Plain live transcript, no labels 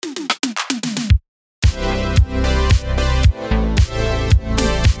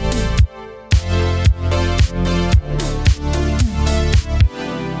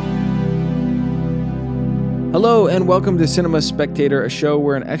and welcome to Cinema Spectator, a show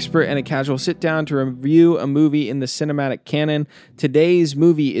where an expert and a casual sit down to review a movie in the cinematic canon. Today's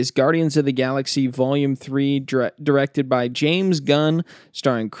movie is Guardians of the Galaxy Volume 3, directed by James Gunn,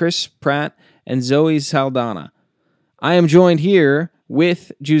 starring Chris Pratt and Zoe Saldana. I am joined here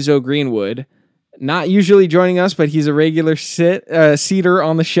with Juzo Greenwood, not usually joining us, but he's a regular seater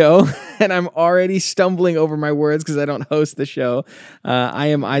on the show, and I'm already stumbling over my words because I don't host the show. I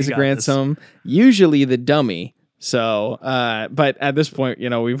am Isaac Ransom, usually the dummy. So, but at this point, you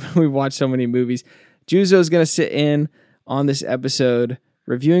know, we've watched so many movies. Juzo's going to sit in on this episode.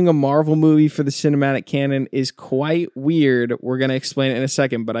 Reviewing a Marvel movie for the cinematic canon is quite weird. We're going to explain it in a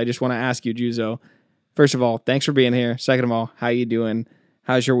second, but I just want to ask you, Juzo, first of all, thanks for being here. Second of all, how you doing?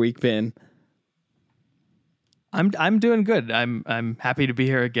 How's your week been? I'm doing good. I'm happy to be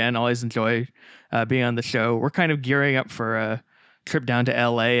here again. Always enjoy being on the show. We're kind of gearing up for a trip down to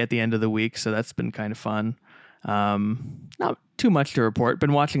LA at the end of the week, so that's been kind of fun. Not too much to report.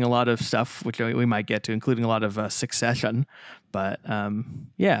 Been watching a lot of stuff, which we might get to, including a lot of Succession. But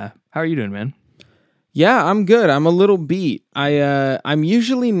yeah, how are you doing, man? Yeah, I'm good. I'm a little beat. I'm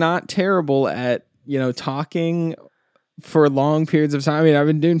usually not terrible at talking for long periods of time. I mean, I've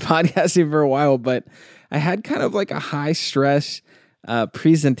been doing podcasting for a while, but I had kind of like a high stress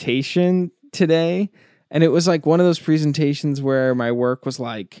presentation today. And it was like one of those presentations where my work was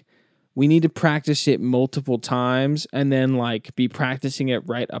like, we need to practice it multiple times and then like be practicing it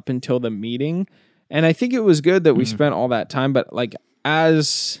right up until the meeting. And I think it was good that we spent all that time. But like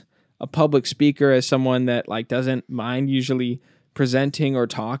as a public speaker, as someone that like doesn't mind usually presenting or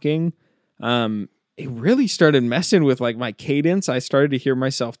talking, it really started messing with like my cadence. I started to hear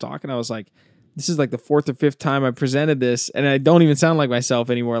myself talk and I was like, this is like the fourth or fifth time I presented this and I don't even sound like myself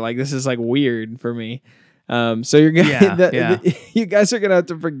anymore. Like this is like weird for me. So you're gonna, you guys are going to have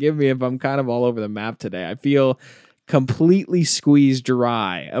to forgive me if I'm kind of all over the map today. I feel completely squeezed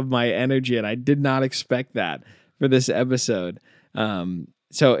dry of my energy and I did not expect that for this episode.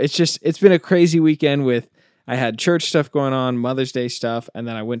 So it's been a crazy weekend I had church stuff going on, Mother's Day stuff, and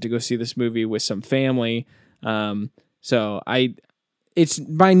then I went to go see this movie with some family. It's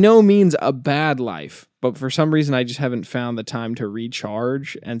by no means a bad life, but for some reason I just haven't found the time to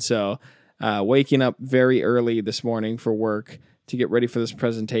recharge. And so waking up very early this morning for work to get ready for this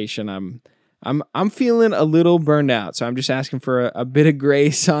presentation, I'm feeling a little burned out. So I'm just asking for a bit of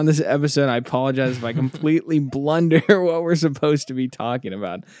grace on this episode. I apologize if I completely blunder what we're supposed to be talking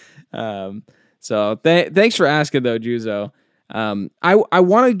about. So thanks for asking though, Juzo. I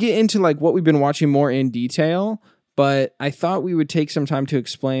want to get into like what we've been watching more in detail, but I thought we would take some time to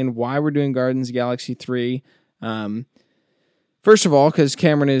explain why we're doing Guardians of the Galaxy 3. First of all, because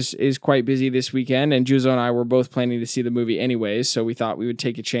Cameron is quite busy this weekend, and Juzo and I were both planning to see the movie anyways, so we thought we would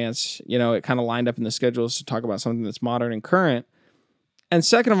take a chance. It kind of lined up in the schedules to talk about something that's modern and current. And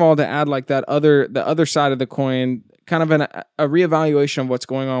second of all, to add like the other side of the coin, kind of a reevaluation of what's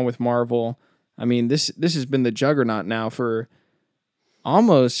going on with Marvel. I mean, this has been the juggernaut now for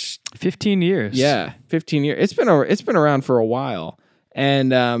almost 15 years. Yeah, 15 years. It's been around for a while.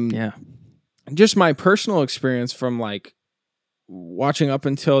 And just my personal experience from like watching up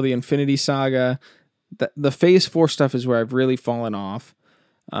until the Infinity Saga, the Phase 4 stuff is where I've really fallen off.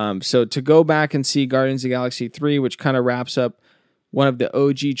 So to go back and see Guardians of the Galaxy 3, which kind of wraps up one of the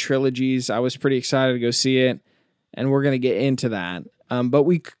OG trilogies, I was pretty excited to go see it, and we're going to get into that. But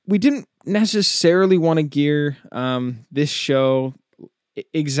we didn't necessarily want to gear this show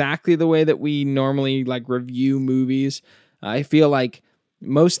exactly the way that we normally like review movies. I feel like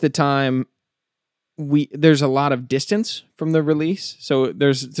most of the time there's a lot of distance from the release, so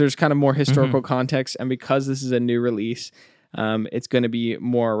there's kind of more historical context, and because this is a new release, it's going to be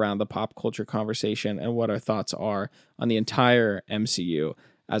more around the pop culture conversation and what our thoughts are on the entire MCU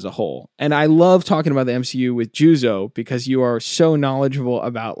as a whole. And I love talking about the MCU with Juzo because you are so knowledgeable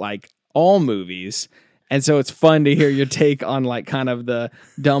about like all movies. And so it's fun to hear your take on like kind of the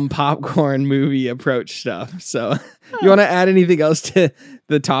dumb popcorn movie approach stuff. So you want to add anything else to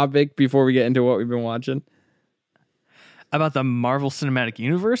the topic before we get into what we've been watching? About the Marvel Cinematic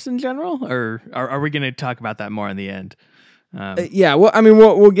Universe in general? Or are we going to talk about that more in the end? Yeah, well, I mean,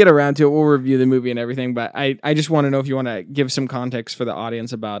 we'll get around to it. We'll review the movie and everything. But I just want to know if you want to give some context for the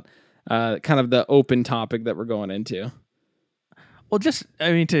audience about kind of the open topic that we're going into. Well, just,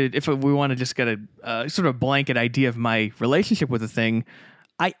 I mean, if we want to just get a sort of blanket idea of my relationship with the thing,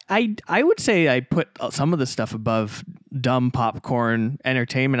 I would say I put some of the stuff above dumb popcorn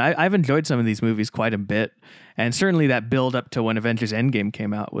entertainment. I've enjoyed some of these movies quite a bit, and certainly that build up to when Avengers Endgame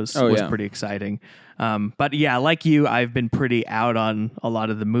came out was pretty exciting. But yeah, like you, I've been pretty out on a lot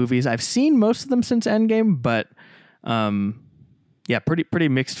of the movies. I've seen most of them since Endgame, but Yeah, pretty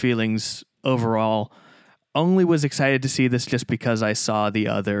mixed feelings overall. Only was excited to see this just because I saw the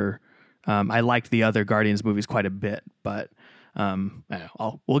other. I liked the other Guardians movies quite a bit, but I don't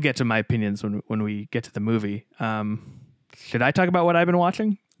know, we'll get to my opinions when we get to the movie. Should I talk about what I've been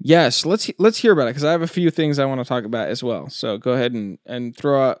watching? Yes, let's hear about it because I have a few things I want to talk about as well. So go ahead and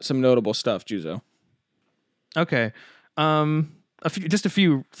throw out some notable stuff, Juzo. Okay. Just a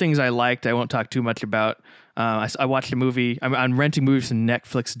few things I liked. I won't talk too much about. I watched a movie. I'm renting movies from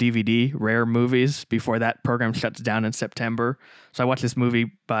Netflix DVD, Rare Movies, before that program shuts down in September. So I watched this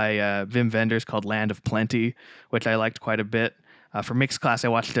movie by Wim Wenders called Land of Plenty, which I liked quite a bit. For mixed class, I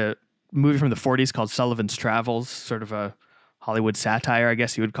watched a movie from the 40s called Sullivan's Travels, sort of a Hollywood satire, I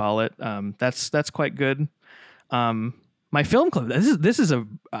guess you would call it. That's quite good. My film club.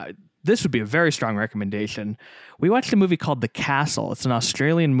 This would be a very strong recommendation. We watched a movie called The Castle. It's an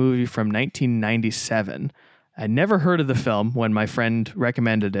Australian movie from 1997. I never heard of the film when my friend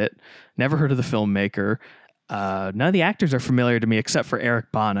recommended it. Never heard of the filmmaker. None of the actors are familiar to me except for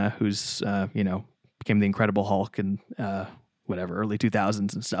Eric Bana, who's became the Incredible Hulk in early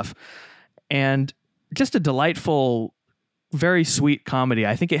 2000s and stuff. And just a delightful, very sweet comedy.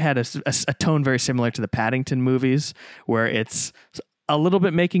 I think it had a tone very similar to the Paddington movies, where it's a little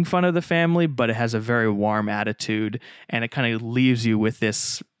bit making fun of the family, but it has a very warm attitude, and it kind of leaves you with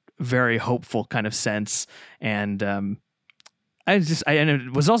this very hopeful kind of sense. And and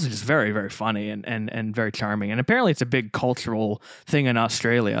it was also just very, very funny and very charming. And apparently it's a big cultural thing in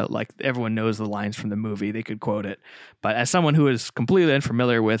Australia. Like, everyone knows the lines from the movie. They could quote it. But as someone who is completely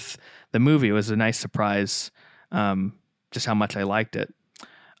unfamiliar with the movie, it was a nice surprise, just how much I liked it.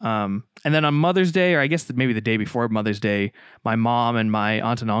 And then on Mother's Day, or I guess maybe the day before Mother's Day, my mom and my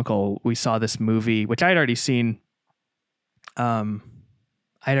aunt and uncle, we saw this movie, which I'd already seen.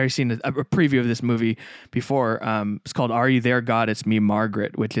 I'd already seen a preview of this movie before. It's called Are You There, God? It's Me,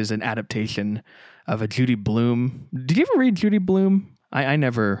 Margaret, which is an adaptation of a Judy Blume. Did you ever read Judy Blume? I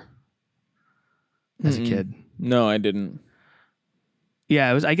never, as a kid. No, I didn't.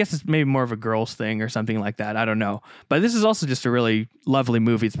 Yeah, I guess it's maybe more of a girls thing or something like that. I don't know. But this is also just a really lovely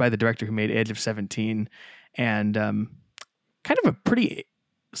movie. It's by the director who made Edge of 17. And kind of a pretty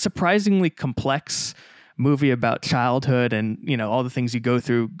surprisingly complex movie about childhood and, all the things you go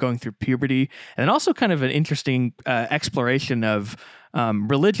through going through puberty. And also kind of an interesting exploration of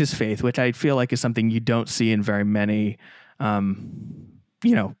religious faith, which I feel like is something you don't see in very many,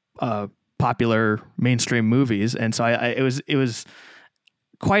 popular mainstream movies. And so it was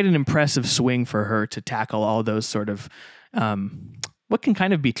quite an impressive swing for her to tackle all those sort of what can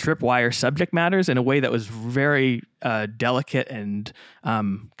kind of be tripwire subject matters in a way that was very delicate and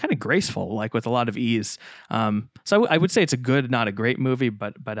kind of graceful, like with a lot of ease. So I would say it's a good, not a great movie,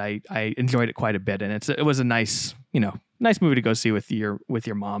 but I enjoyed it quite a bit, and it was a nice movie to go see with your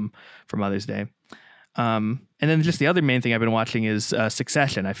mom for Mother's Day. And then just the other main thing I've been watching is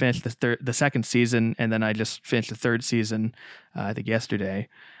Succession. I finished the second season, and then I just finished the third season, I think yesterday.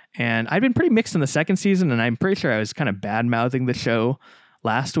 And I'd been pretty mixed in the second season, and I'm pretty sure I was kind of bad-mouthing the show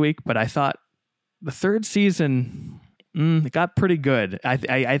last week, but I thought the third season, it got pretty good.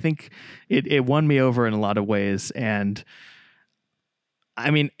 I think it won me over in a lot of ways, and I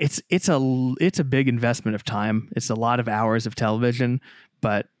mean, it's a big investment of time. It's a lot of hours of television,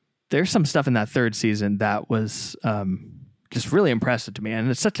 but there's some stuff in that third season that was just really impressive to me, and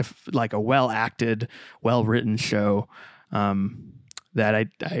it's such a well-acted, well-written show that I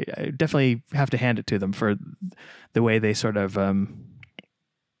definitely have to hand it to them for the way they sort of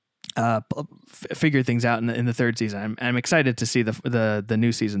figure things out in the third season. I'm excited to see the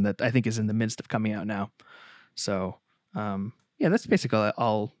new season that I think is in the midst of coming out now. So that's basically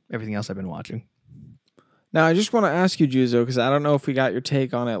everything else I've been watching. Now, I just want to ask you, Juzo, because I don't know if we got your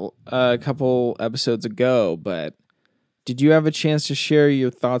take on it a couple episodes ago, but did you have a chance to share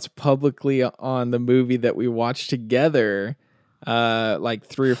your thoughts publicly on the movie that we watched together like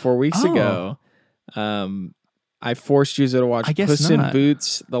 3 or 4 weeks ago? I forced Juzo to watch Puss in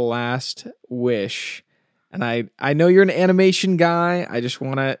Boots: The Last Wish. And I know you're an animation guy. I just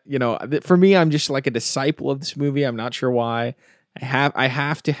want to, for me, I'm just like a disciple of this movie. I'm not sure why. I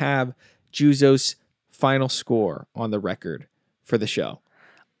have to have Juzo's final score on the record for the show.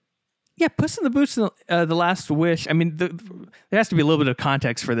 Yeah, Puss in the Boots, The Last Wish. I mean, there has to be a little bit of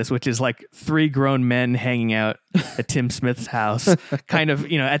context for this, which is like 3 grown men hanging out at Tim Smith's house, kind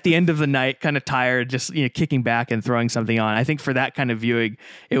of, at the end of the night, kind of tired, just, kicking back and throwing something on. I think for that kind of viewing,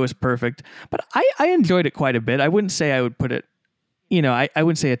 it was perfect. But I enjoyed it quite a bit. I wouldn't say I would put it, I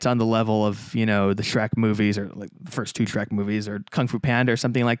wouldn't say it's on the level of, the Shrek movies or like the first two Shrek movies or Kung Fu Panda or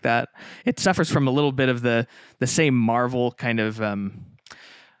something like that. It suffers from a little bit of the same Marvel kind of, some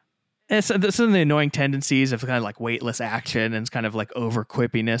of the annoying tendencies of kind of like weightless action and kind of like over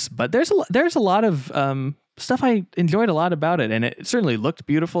quippiness. But there's a lot of stuff I enjoyed a lot about it, and it certainly looked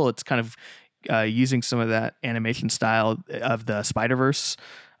beautiful. It's kind of using some of that animation style of the Spider-Verse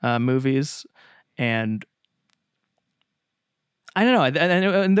movies, and I don't know.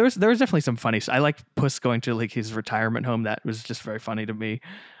 And there was definitely some funny. I liked Puss going to like his retirement home. That was just very funny to me.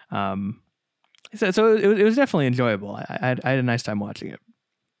 So it was definitely enjoyable. I had a nice time watching it.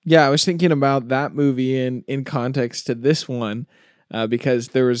 Yeah, I was thinking about that movie in context to this one because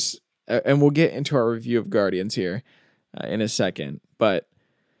there was, and we'll get into our review of Guardians here in a second. But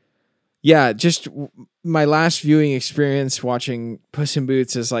yeah, just my last viewing experience watching Puss in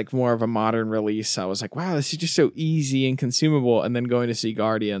Boots as like more of a modern release. I was like, wow, this is just so easy and consumable. And then going to see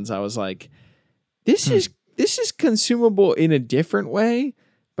Guardians, I was like, this is consumable in a different way,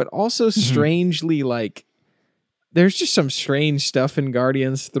 but also strangely like there's just some strange stuff in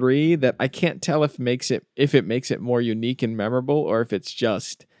Guardians 3 that I can't tell if it makes it more unique and memorable or if it's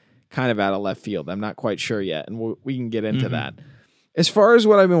just kind of out of left field. I'm not quite sure yet, and we can get into that. As far as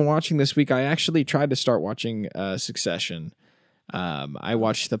what I've been watching this week, I actually tried to start watching Succession. I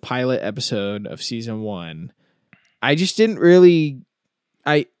watched the pilot episode of season 1. I just didn't really.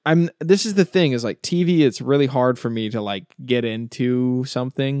 This is the thing is like TV. It's really hard for me to like get into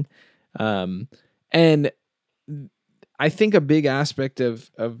something, and I think a big aspect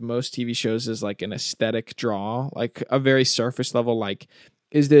of most TV shows is like an aesthetic draw, like a very surface level. Like,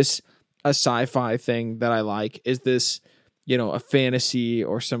 is this a sci-fi thing that I like? Is this a fantasy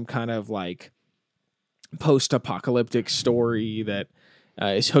or some kind of like post-apocalyptic story that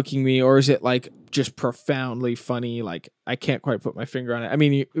is hooking me, or is it like just profoundly funny? Like I can't quite put my finger on it. I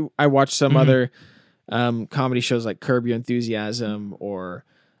mean, I watched some other comedy shows like Curb Your Enthusiasm or,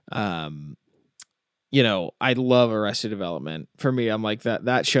 I love Arrested Development. For me, I'm like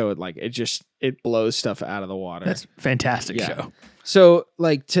that show. Like it blows stuff out of the water. That's a fantastic show. So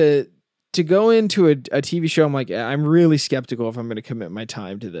like to go into a TV show, I'm like, I'm really skeptical if I'm going to commit my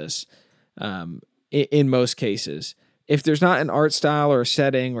time to this. In most cases, if there's not an art style or a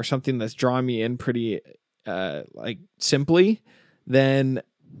setting or something that's drawing me in pretty, like simply, then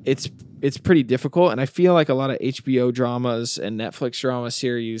it's pretty difficult. And I feel like a lot of HBO dramas and Netflix drama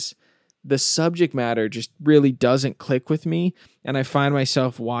series, the subject matter just really doesn't click with me. And I find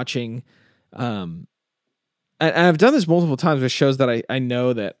myself watching, and I've done this multiple times with shows that I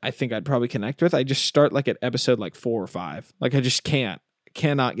know that I think I'd probably connect with. I just start like at episode like 4 or 5. Like I just cannot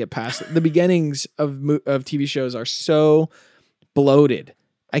get past it. The beginnings of TV shows are so bloated.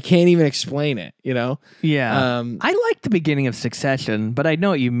 I can't even explain it, Yeah. I like the beginning of Succession, but I know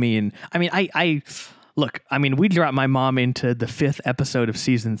what you mean. I mean, look, we dropped my mom into the 5th episode of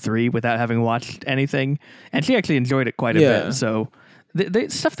season 3 without having watched anything, and she actually enjoyed it quite a bit. So the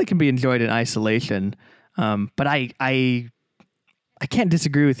stuff that can be enjoyed in isolation. But I can't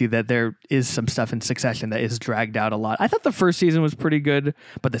disagree with you that there is some stuff in Succession that is dragged out a lot. I thought the first season was pretty good,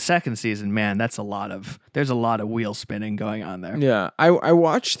 but the second season, man, there's a lot of wheel spinning going on there. Yeah. I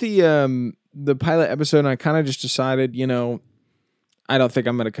watched the pilot episode and I kind of just decided, I don't think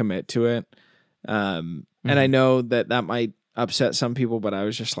I'm going to commit to it. And I know that might upset some people, but I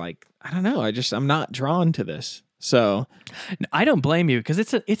was just like, I don't know. I'm not drawn to this. So I don't blame you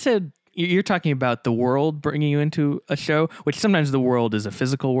because you're talking about the world bringing you into a show, which sometimes the world is a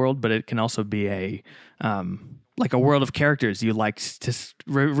physical world, but it can also be a like a world of characters you like to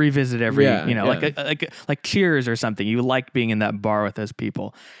revisit every, like Cheers or something. You like being in that bar with those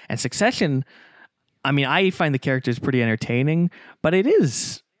people. And Succession, I find the characters pretty entertaining, but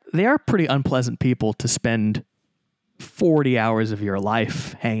they are pretty unpleasant people to spend 40 hours of your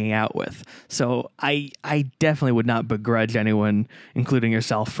life hanging out with. So I definitely would not begrudge anyone, including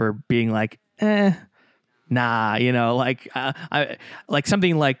yourself, for being like, nah, I like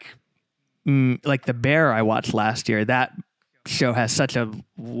something like The Bear I watched last year. That show has such a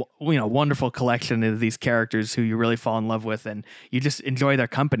wonderful collection of these characters who you really fall in love with, and you just enjoy their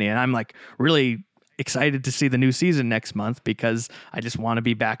company. And I'm like really excited to see the new season next month because I just want to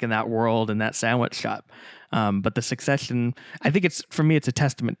be back in that world and that sandwich shop. But the Succession, I think it's a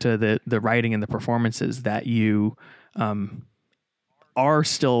testament to the writing and the performances that you are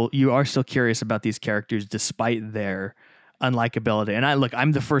still curious about these characters despite their unlikability. And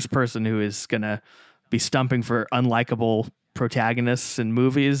I'm the first person who is gonna be stumping for unlikable protagonists in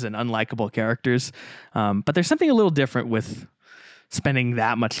movies and unlikable characters. But there's something a little different with spending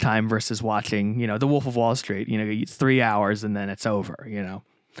that much time versus watching, The Wolf of Wall Street. It's 3 hours and then it's over.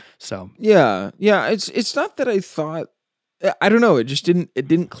 So yeah. It's not that I thought. I don't know. It just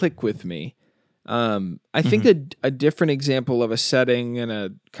didn't click with me. I think a different example of a setting and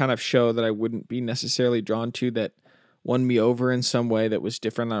a kind of show that I wouldn't be necessarily drawn to that won me over in some way that was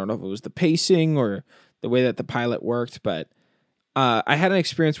different. I don't know if it was the pacing or the way that the pilot worked, but I had an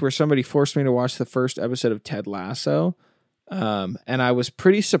experience where somebody forced me to watch the first episode of Ted Lasso, and I was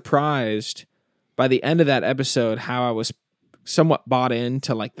pretty surprised by the end of that episode how I was somewhat bought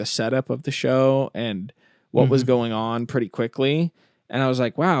into like the setup of the show and what was going on pretty quickly. And I was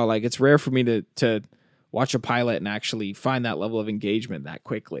like, wow, like it's rare for me to watch a pilot and actually find that level of engagement that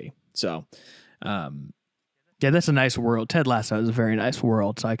quickly. So, yeah, that's a nice world. Ted Lasso is a very nice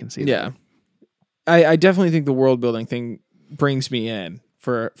world, so I can see that. Yeah. I definitely think the world building thing brings me in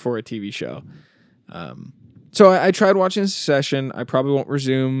for a TV show. So I tried watching Succession. I probably won't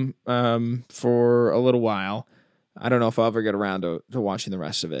resume for a little while. I don't know if I'll ever get around to watching the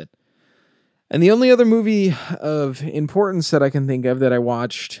rest of it. And the only other movie of importance that I can think of that I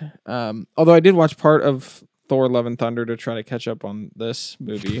watched, although I did watch part of Thor: Love and Thunder to try to catch up on this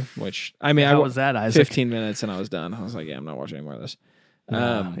movie, which, I mean, How was that, Isaac? 15 minutes and I was done. I was like, yeah, I'm not watching any more of this.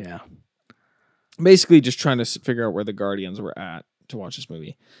 Yeah. Basically just trying to figure out where the Guardians were at to watch this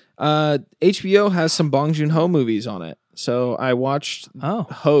movie. HBO has some Bong Joon-ho movies on it. So I watched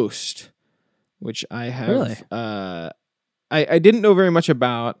Host, which I have... Really? I didn't know very much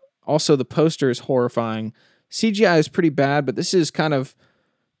about. Also, the poster is horrifying. CGI is pretty bad, but this is kind of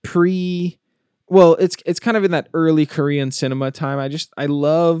it's kind of in that early Korean cinema time. I just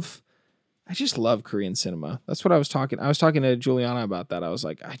love Korean cinema. That's what I was talking to Juliana about that. I was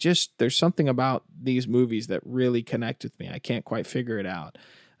like, there's something about these movies that really connect with me. I can't quite figure it out.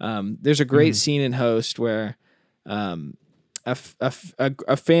 There's a great scene in Host where a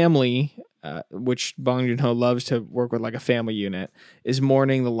family, which Bong Joon-ho loves to work with, like a family unit, is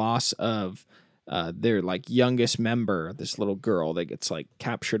mourning the loss of their like youngest member, this little girl that gets like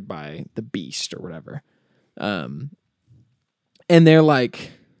captured by the beast or whatever. And they're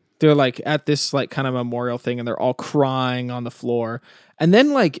like at this like kind of memorial thing, and they're all crying on the floor. And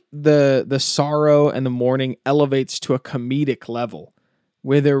then like the sorrow and the mourning elevates to a comedic level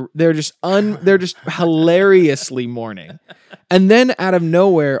where they're just hilariously mourning. And then out of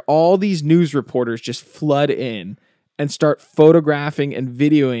nowhere, all these news reporters just flood in and start photographing and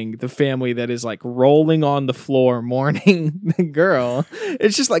videoing the family that is like rolling on the floor mourning the girl.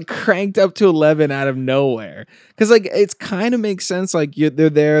 It's just like cranked up to 11 out of nowhere. Because like it's kind of makes sense. Like they're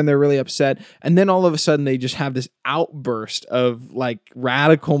there and they're really upset. And then all of a sudden they just have this outburst of like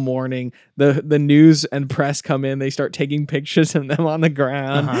radical mourning. The news and press come in. They start taking pictures of them on the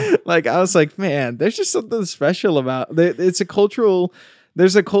ground. Like I was like, man, there's just something special about it.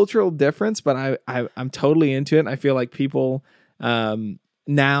 There's a cultural difference, but I'm totally into it. I feel like people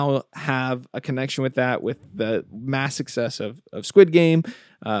now have a connection with that, with the mass success of Squid Game,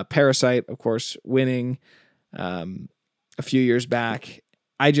 Parasite, of course, winning a few years back.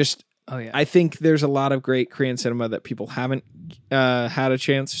 I think there's a lot of great Korean cinema that people haven't had a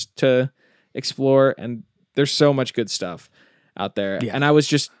chance to explore, and there's so much good stuff out there. Yeah. And I was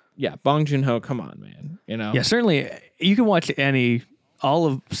just, Bong Joon-ho, come on, man. Yeah, certainly you can watch all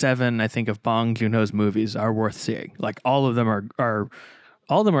of 7, I think, of Bong Joon-ho's movies are worth seeing. Like all of them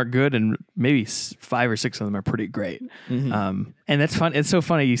are good, and maybe 5 or 6 of them are pretty great. And that's fun. It's so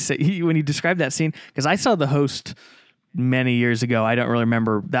funny when you describe that scene, because I saw The Host many years ago. I don't really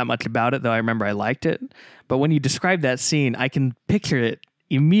remember that much about it, though I remember I liked it. But when you describe that scene, I can picture it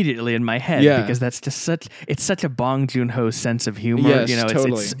immediately in my head, because that's just such a Bong Joon-ho sense of humor. Yes,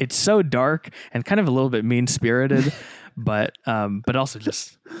 totally. It's so dark and kind of a little bit mean-spirited. But also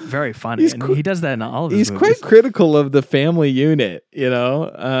just very funny, he does that in all of his movies. He's quite critical of the family unit,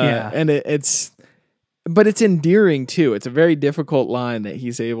 and but it's endearing too. It's a very difficult line that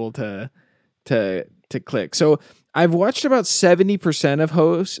he's able to click. So I've watched about 70% of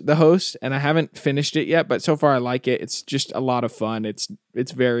The Host, and I haven't finished it yet, but so far I like it. It's just a lot of fun. It's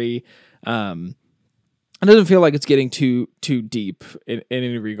very it doesn't feel like it's getting too deep in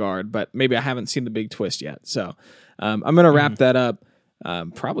any regard, but maybe I haven't seen the big twist yet. So I'm going to wrap that up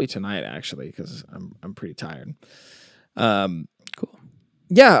probably tonight, actually, because I'm pretty tired. Cool.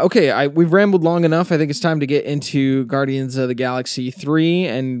 Yeah, okay. We've rambled long enough. I think it's time to get into Guardians of the Galaxy 3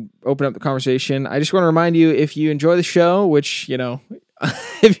 and open up the conversation. I just want to remind you, if you enjoy the show, which,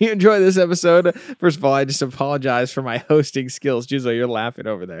 if you enjoy this episode, first of all, I just apologize for my hosting skills. Juzo, you're laughing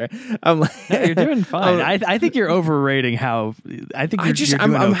over there. You're doing fine. I think you're overrating how. I think you're doing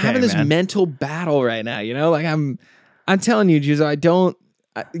I'm okay, having this man. mental battle right now. Like I'm I'm telling you, Juzo,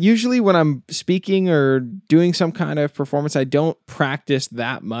 usually when I'm speaking or doing some kind of performance, I don't practice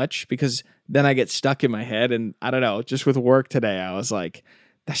that much because then I get stuck in my head. And I don't know, just with work today, I was like,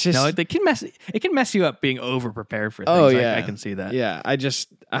 that's just... No, it can mess you up being over prepared for things. Oh, yeah. I can see that. Yeah, I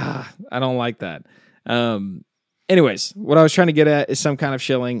don't like that. Anyways, what I was trying to get at is some kind of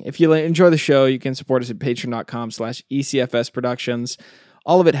shilling. If you enjoy the show, you can support us at patreon.com/ECFS Productions.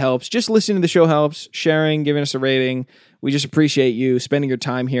 All of it helps. Just listening to the show helps. Sharing, giving us a rating. We just appreciate you spending your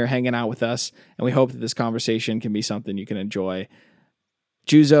time here hanging out with us, and we hope that this conversation can be something you can enjoy.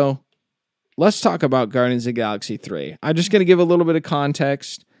 Juzo, let's talk about Guardians of the Galaxy 3. I'm just going to give a little bit of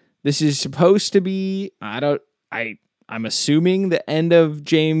context. This is supposed to be, I'm assuming the end of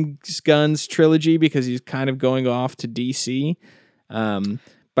James Gunn's trilogy because he's kind of going off to DC.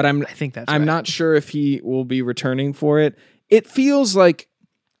 But I think that's I'm right. not sure if he will be returning for it. It feels like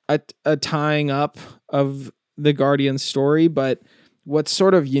a tying up of the Guardians story, but what's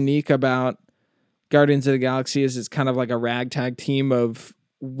sort of unique about Guardians of the Galaxy is it's kind of like a ragtag team of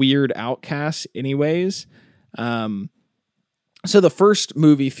weird outcasts anyways. So the first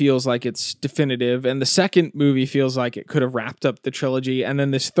movie feels like it's definitive, and the second movie feels like it could have wrapped up the trilogy, and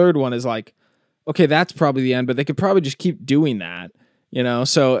then this third one is like, okay, that's probably the end, but they could probably just keep doing that, you know?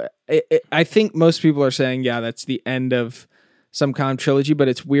 So I think most people are saying, yeah, that's the end of some kind of trilogy, but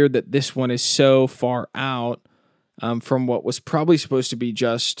it's weird that this one is so far out from what was probably supposed to be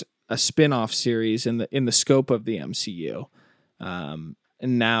just a spin-off series in the scope of the MCU. And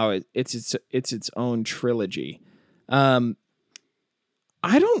now it's its own trilogy.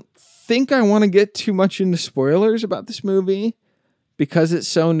 I don't think I want to get too much into spoilers about this movie because it's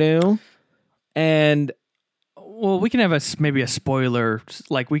so new. And well, we can have maybe a spoiler,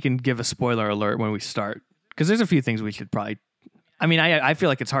 like we can give a spoiler alert when we start, because there's a few things we should probably. I mean, I feel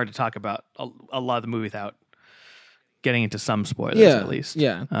like it's hard to talk about a lot of the movie without getting into some spoilers at least.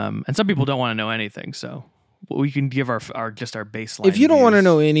 Yeah. And some people don't want to know anything, so we can give our baseline. If you don't want to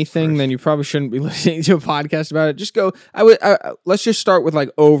know anything, then you probably shouldn't be listening to a podcast about it. Just go. Let's just start with like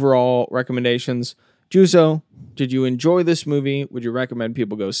overall recommendations. Juzo, did you enjoy this movie? Would you recommend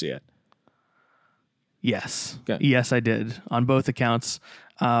people go see it? Yes. Okay. Yes, I did on both accounts.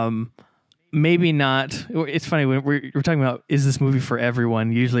 Maybe not. It's funny when we're talking about, is this movie for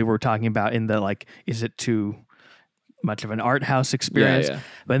everyone? Usually we're talking about in the like, is it too much of an art house experience? Yeah.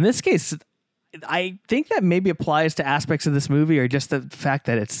 But in this case, I think that maybe applies to aspects of this movie, or just the fact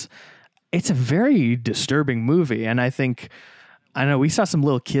that it's a very disturbing movie. And I know we saw some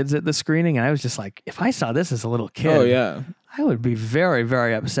little kids at the screening, and I was just like, if I saw this as a little kid, Oh yeah, I would be very,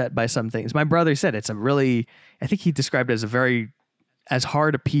 very upset by some things. My brother said I think he described it as as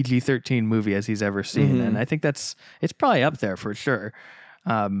hard a PG-13 movie as he's ever seen. Mm-hmm. And I think it's probably up there for sure.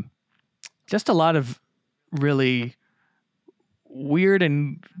 Just a lot of really weird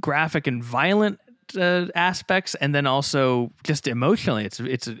and graphic and violent aspects, and then also just emotionally,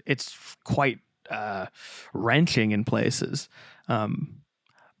 it's quite wrenching in places.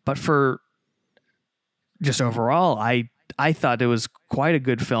 But for just overall, I thought it was quite a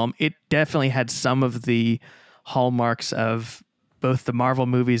good film. It definitely had some of the hallmarks of both the Marvel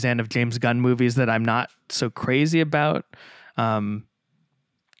movies and of James Gunn movies that I'm not so crazy about.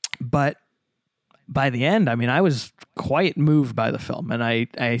 But by the end, I mean, I was quite moved by the film, and I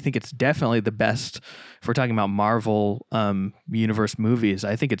think it's definitely the best. If we're talking about Marvel universe movies,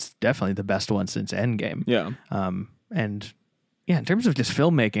 I think it's definitely the best one since Endgame. yeah. And yeah, in terms of just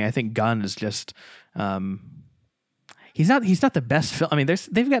filmmaking, I think Gunn is just he's not the best film. I mean,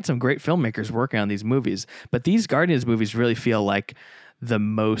 they've got some great filmmakers working on these movies, but these Guardians movies really feel like the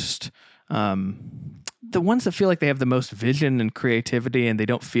most the ones that feel like they have the most vision and creativity, and they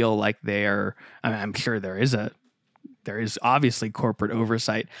don't feel like they're. I mean, I'm sure there is obviously corporate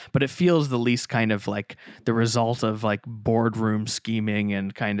oversight, but it feels the least kind of like the result of like boardroom scheming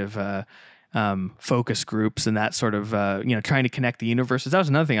and kind of focus groups and that sort of trying to connect the universes. That was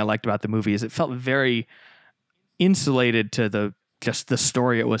another thing I liked about the movie, is it felt very insulated to the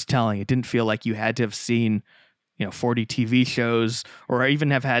story it was telling. It didn't feel like you had to have seen 40 TV shows or even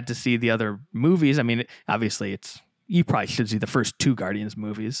have had to see the other movies. I mean, obviously you probably should see the first 2 Guardians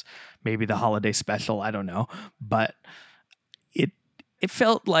movies, maybe the holiday special, I don't know. But it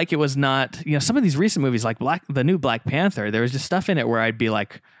felt like it was not, some of these recent movies like the new Black Panther, there was just stuff in it where I'd be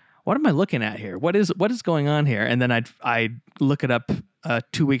like, what am I looking at here? What is going on here? And then I'd look it up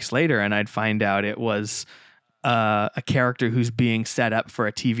 2 weeks later, and I'd find out it was a character who's being set up for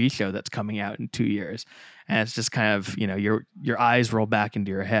a TV show that's coming out in 2 years. And it's just kind of, your eyes roll back into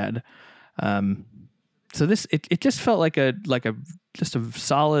your head. So this, it just felt like a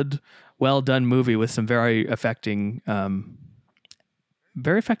solid, well done movie with some very affecting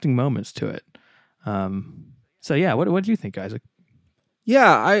moments to it. So yeah, what do you think, Isaac?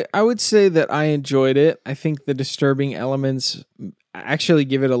 Yeah, I would say that I enjoyed it. I think the disturbing elements actually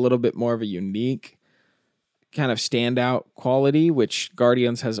give it a little bit more of a unique kind of standout quality, which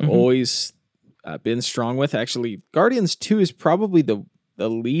Guardians has always been strong with. Actually, Guardians 2 is probably the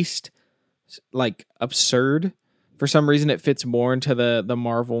least like absurd. For some reason, it fits more into the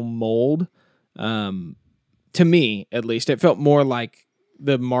Marvel mold. To me, at least, it felt more like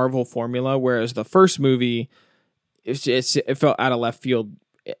the Marvel formula, whereas the first movie, it felt out of left field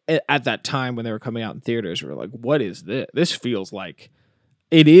at that time when they were coming out in theaters. We were like, what is this? This feels like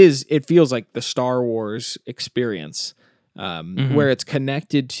it feels like the Star Wars experience, where it's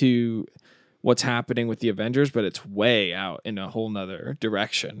connected to what's happening with the Avengers, but it's way out in a whole nother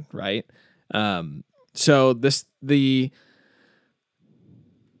direction, right? So this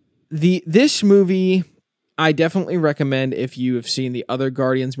movie, I definitely recommend if you have seen the other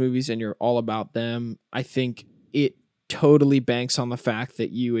Guardians movies and you're all about them. I think it totally banks on the fact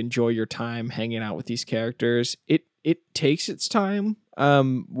that you enjoy your time hanging out with these characters. It takes its time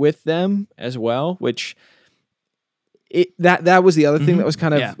with them as well, which that was the other thing that was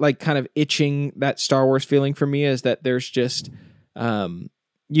kind of itching that Star Wars feeling for me, is that there's just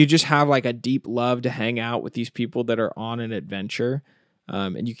you just have like a deep love to hang out with these people that are on an adventure.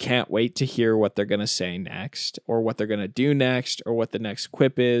 And you can't wait to hear what they're going to say next, or what they're going to do next, or what the next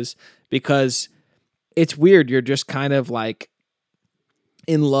quip is, because it's weird. You're just kind of like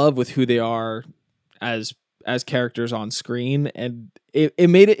in love with who they are as characters on screen. And it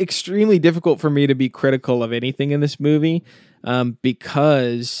made it extremely difficult for me to be critical of anything in this movie,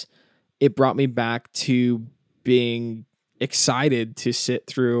 because it brought me back to being excited to sit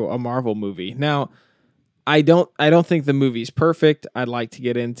through a Marvel movie. Now, I don't think the movie's perfect. I'd like to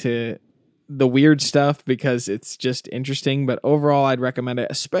get into the weird stuff because it's just interesting, but overall I'd recommend it,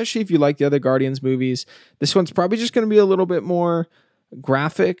 especially if you like the other Guardians movies. This one's probably just going to be a little bit more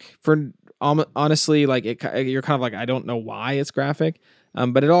graphic for honestly, like you're kind of like, I don't know why it's graphic,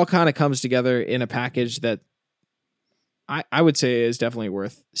 but it all kind of comes together in a package that I would say is definitely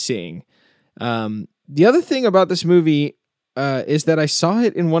worth seeing. The other thing about this movie is that I saw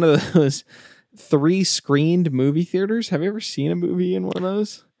it in one of those 3 screened movie theaters. Have you ever seen a movie in one of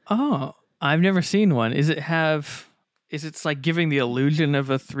those? Oh, I've never seen one. Is it's like giving the illusion of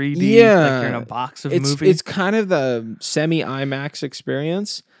a 3D, yeah, like you're in a box of movies? movie? It's kind of the semi-IMAX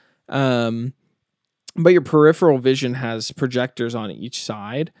experience. But your peripheral vision has projectors on each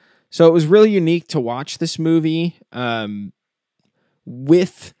side. So it was really unique to watch this movie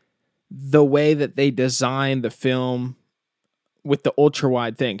with the way that they designed the film with the ultra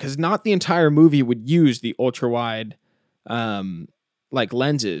wide thing, because not the entire movie would use the ultra wide like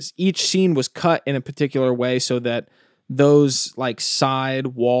lenses. Each scene was cut in a particular way so that those like side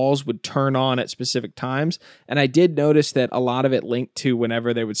walls would turn on at specific times. And I did notice that a lot of it linked to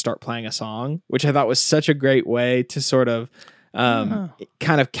whenever they would start playing a song, which I thought was such a great way to sort of kind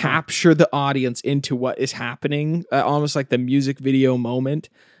of capture the audience into what is happening, almost like the music video moment.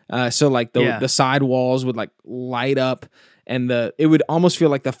 So like the side walls would like light up, and it would almost feel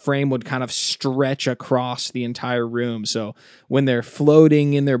like the frame would kind of stretch across the entire room. So when they're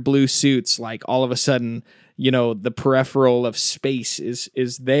floating in their blue suits, like all of a sudden, the peripheral of space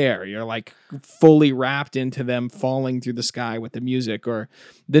is there. You're like fully wrapped into them falling through the sky with the music, or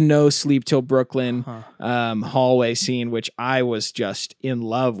the No Sleep Till Brooklyn hallway scene, which I was just in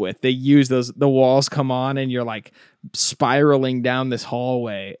love with. They use the walls come on and you're like spiraling down this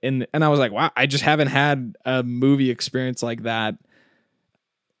hallway. And I was like, wow, I just haven't had a movie experience like that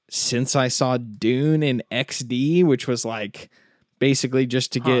since I saw Dune in XD, which was like basically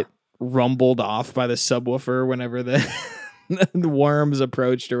just to get rumbled off by the subwoofer whenever the worms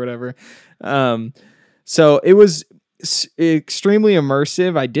approached or whatever. So it was extremely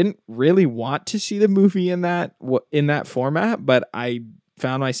immersive. I didn't really want to see the movie in that format, but I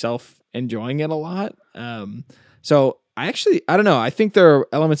found myself enjoying it a lot. So I don't know. I think there are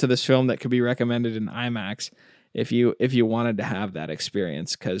elements of this film that could be recommended in IMAX if you wanted to have that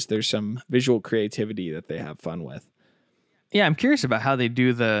experience, because there's some visual creativity that they have fun with. Yeah, I'm curious about how they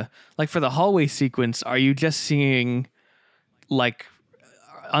do for the hallway sequence. Are you just seeing like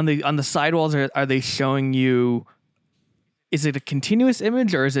on the sidewalls? Are they showing you? Is it a continuous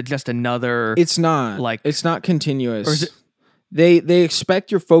image, or is it just another? It's not. It's not continuous. Or is it? They expect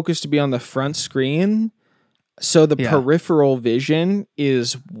your focus to be on the front screen, so the peripheral vision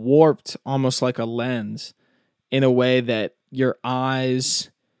is warped almost like a lens, in a way that your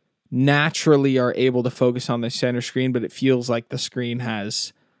eyes naturally are able to focus on the center screen, but it feels like the screen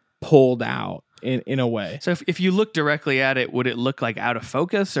has pulled out in a way. So if you look directly at it, would it look like out of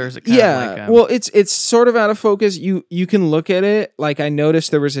focus, or is it kind of like well, it's sort of out of focus. You can look at it. Like I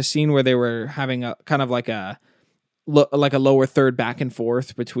noticed there was a scene where they were having a kind of like a lower third back and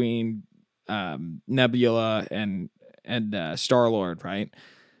forth between Nebula and Star-Lord, right?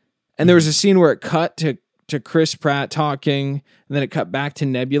 And there was a scene where it cut to Chris Pratt talking, and then it cut back to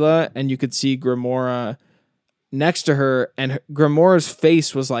Nebula, and you could see Gamora next to her, and Gamora's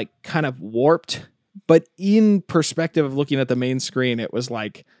face was like kind of warped, but in perspective of looking at the main screen, it was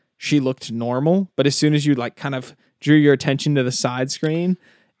like she looked normal. But as soon as you like kind of drew your attention to the side screen,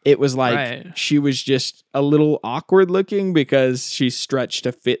 it was like she was just a little awkward looking because she stretched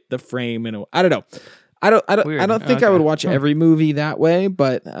to fit the frame. I don't know. I don't think I would watch every movie that way,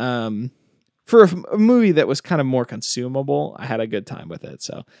 but for a movie that was kind of more consumable, I had a good time with it.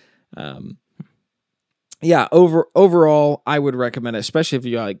 So, yeah, overall, I would recommend it, especially if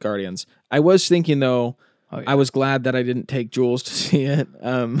you like Guardians. I was thinking though, I was glad that I didn't take Jules to see it.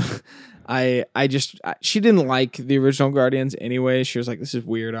 She didn't like the original Guardians anyway. She was like, "This is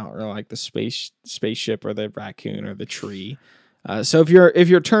weird. I don't really like the spaceship or the raccoon or the tree." So if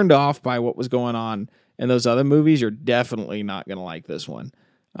you're turned off by what was going on in those other movies, you're definitely not gonna like this one.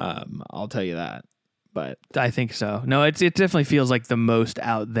 I'll tell you that. But I think so. No, it definitely feels like the most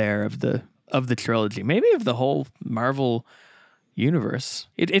out there of the trilogy, maybe of the whole Marvel universe.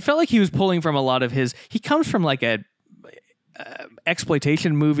 It felt like he was pulling from a lot of his. He comes from like a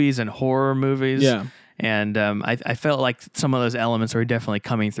exploitation movies and horror movies. Yeah, and I felt like some of those elements are definitely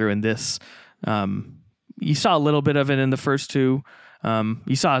coming through in this. You saw a little bit of it in the first two.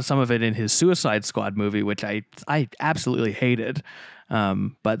 You saw some of it in his Suicide Squad movie, which I absolutely hated.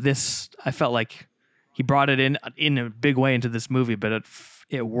 But this, I felt like he brought it in a big way into this movie, but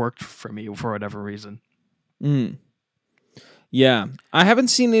it worked for me for whatever reason. Yeah, I haven't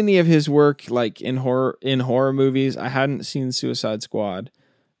seen any of his work like in horror movies. I hadn't seen Suicide Squad,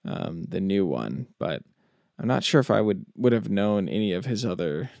 the new one, but I'm not sure if I would have known any of his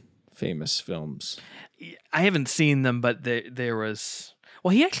other famous films. I haven't seen them, but there was.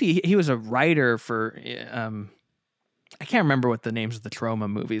 Well, he was a writer for. I can't remember what the names of the Troma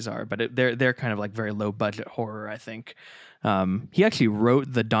movies are, but they're kind of like very low budget horror, I think. He actually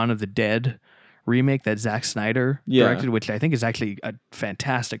wrote the Dawn of the Dead remake that Zack Snyder directed, which I think is actually a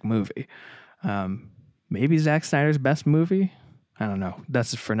fantastic movie. Maybe Zack Snyder's best movie. I don't know.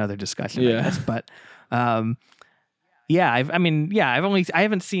 That's for another discussion, I guess. But yeah, I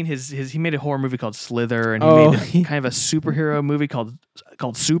haven't seen his. He made a horror movie called Slither, and he made kind of a superhero movie called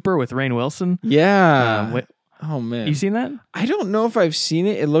Super with Rainn Wilson. Yeah. Oh man, you seen that? I don't know if I've seen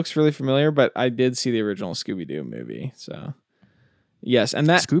it. It looks really familiar, but I did see the original Scooby-Doo movie. So yes, and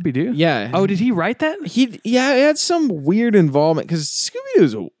that Scooby-Doo. Yeah. Oh, did he write that? It had some weird involvement because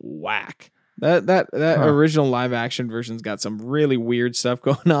Scooby-Doo's whack. That original live action version's got some really weird stuff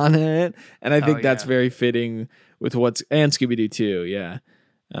going on in it, and I think that's very fitting with and Scooby-Doo too. Yeah.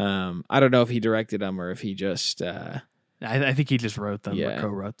 I don't know if he directed them or if he just. I think he just wrote them or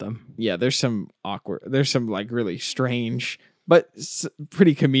co-wrote them. Yeah, there's some like really strange, but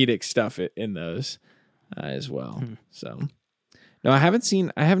pretty comedic stuff in those as well. So, no, I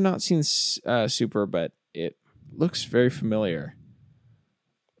have not seen Super, but it looks very familiar.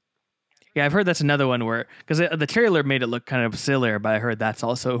 Yeah, I've heard that's another one where, because the trailer made it look kind of sillier, but I heard that's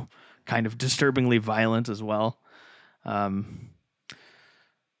also kind of disturbingly violent as well.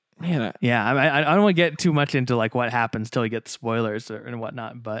 Man, I don't want to get too much into like what happens till we get spoilers and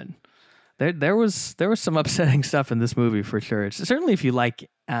whatnot, but there was some upsetting stuff in this movie for sure. It's certainly if you like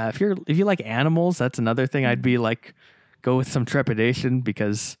animals, that's another thing I'd be like go with some trepidation,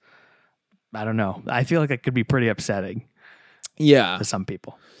 because I don't know, I feel like it could be pretty upsetting. Yeah, to some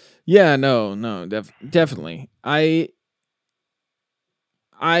people. Yeah, no, definitely. I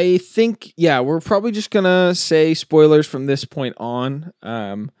think we're probably just gonna say spoilers from this point on.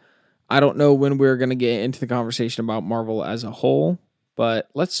 I don't know when we're going to get into the conversation about Marvel as a whole, but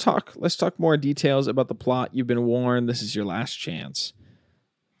let's talk more details about the plot. You've been warned. This is your last chance.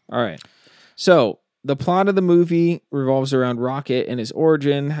 All right. So the plot of the movie revolves around Rocket and his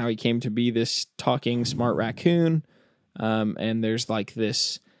origin, how he came to be this talking smart raccoon. And there's like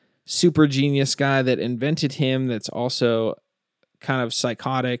this super genius guy that invented him that's also kind of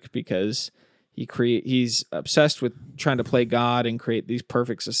psychotic because he's obsessed with trying to play God and create these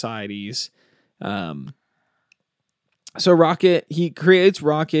perfect societies. So Rocket, he creates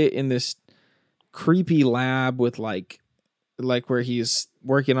Rocket in this creepy lab with like where he's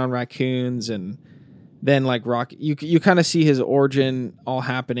working on raccoons, and then like Rocket, you kind of see his origin all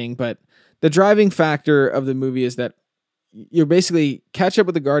happening. But the driving factor of the movie is that you're basically catch up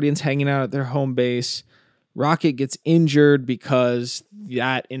with the Guardians hanging out at their home base. Rocket gets injured because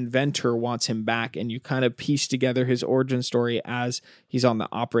that inventor wants him back, and you kind of piece together his origin story as he's on the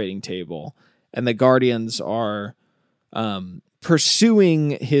operating table, and the Guardians are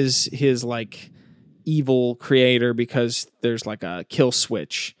pursuing his like evil creator because there's like a kill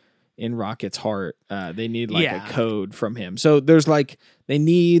switch in Rocket's heart. They need like a code from him. So there's like they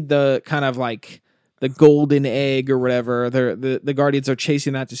need the kind of like the golden egg or whatever. The Guardians are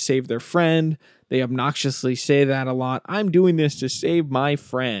chasing that to save their friend. They obnoxiously say that a lot. I'm doing this to save my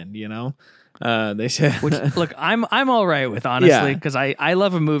friend, you know? They say which look, I'm all right with, honestly, because I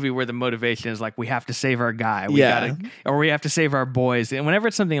love a movie where the motivation is like we have to save our guy. We have to save our boys. And whenever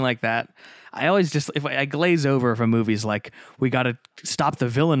it's something like that, I always just if I glaze over if a movie's like we got to stop the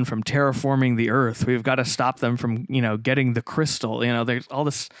villain from terraforming the earth. We've got to stop them from, getting the crystal. There's all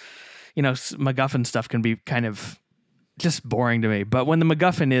this, MacGuffin stuff can be kind of just boring to me. But when the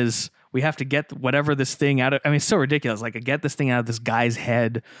MacGuffin is we have to get whatever this thing out of, it's so ridiculous. Like, get this thing out of this guy's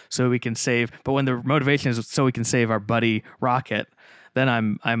head so we can save. But when the motivation is so we can save our buddy Rocket, then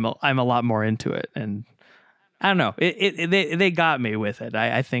I'm a lot more into it. And I don't know, they got me with it.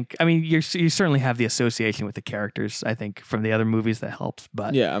 I think. You certainly have the association with the characters. I think from the other movies that helps.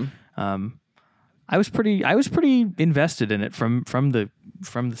 But yeah, I was pretty invested in it from the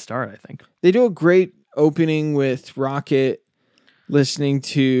start. I think they do a great opening with Rocket listening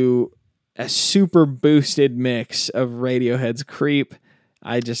to a super boosted mix of Radiohead's Creep.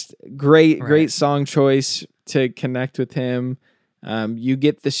 Great song choice to connect with him. You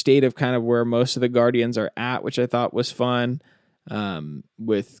get the state of kind of where most of the Guardians are at, which I thought was fun,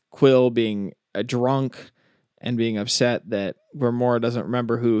 with Quill being a drunk and being upset that Gamora doesn't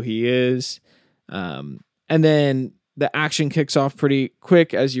remember who he is. And then the action kicks off pretty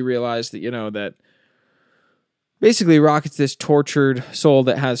quick as you realize that, that basically Rocket's this tortured soul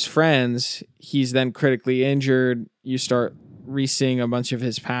that has friends. He's then critically injured. You start re-seeing a bunch of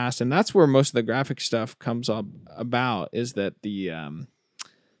his past, and that's where most of the graphic stuff comes up about, is that the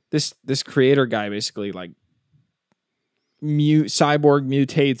this creator guy basically like cyborg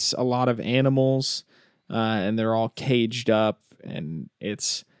mutates a lot of animals, and they're all caged up, and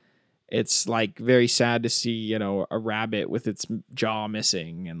it's like very sad to see, a rabbit with its jaw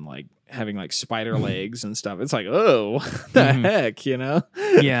missing and like having like spider legs and stuff. It's like, oh, what the heck, Yeah.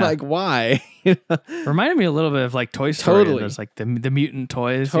 Like, why? Reminded me a little bit of like Toy Story. Totally. There's like the mutant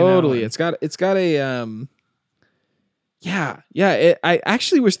toys. Totally. It's got a I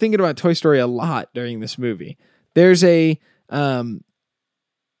actually was thinking about Toy Story a lot during this movie. There's a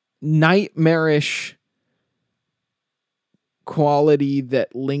nightmarish quality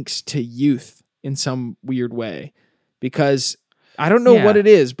that links to youth in some weird way, because I don't know what it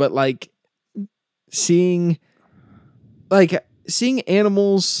is, but like seeing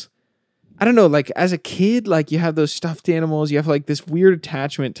animals, I don't know, like as a kid, like you have those stuffed animals, you have like this weird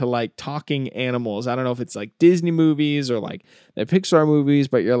attachment to like talking animals. I don't know if it's like Disney movies or like the Pixar movies,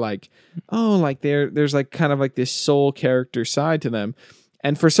 but you're like, oh, like there's like kind of like this soul character side to them.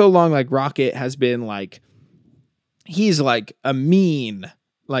 And for so long, like Rocket has been like, he's like a mean,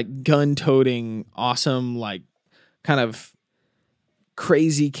 like gun-toting, awesome, like kind of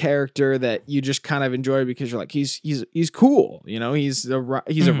crazy character that you just kind of enjoy because you're like, he's cool, he's a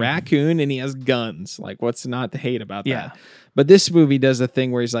raccoon and he has guns. Like, what's not to hate about that? But this movie does the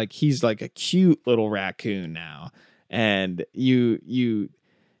thing where he's like a cute little raccoon now, and you're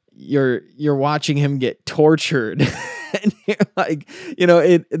watching him get tortured. And you're like,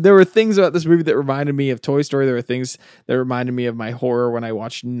 there were things about this movie that reminded me of Toy Story. There were things that reminded me of my horror when I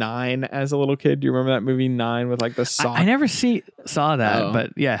watched 9 as a little kid. Do you remember that movie 9 with like the sock? I never saw that,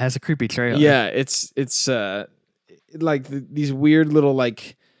 but yeah, it has a creepy trailer. Yeah, it's like these weird little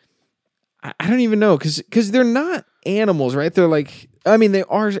like, I don't even know, because they're not animals, right? They're like, they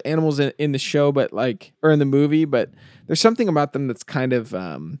are animals in the show, but like, or in the movie, but there's something about them that's kind of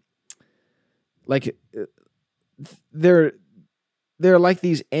like. They're like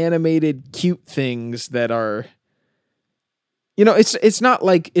these animated cute things that are, it's not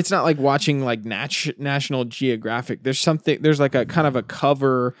like watching like National Geographic. There's like a kind of a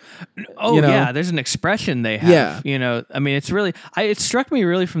cover. Oh yeah, there's an expression they have. Yeah. It's really, it struck me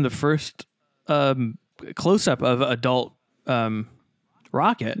really from the first close up of adult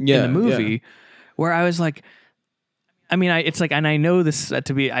Rocket in the movie, where I was like, it's like, and I know this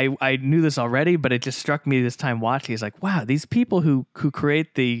to be, I knew this already, but it just struck me this time watching. It's like, wow, these people who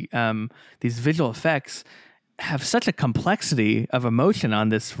create these visual effects have such a complexity of emotion on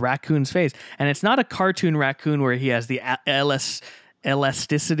this raccoon's face. And it's not a cartoon raccoon where he has the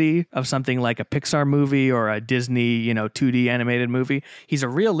elasticity of something like a Pixar movie or a Disney, 2D animated movie. He's a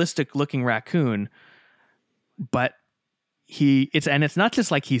realistic looking raccoon, but it's not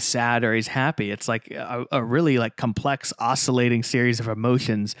just like he's sad or he's happy. It's like a really like complex oscillating series of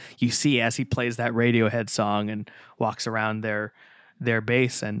emotions you see as he plays that Radiohead song and walks around their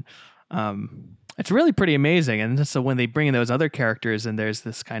base. And it's really pretty amazing. And so when they bring in those other characters and there's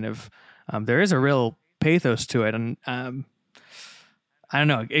this kind of, there is a real pathos to it. And I don't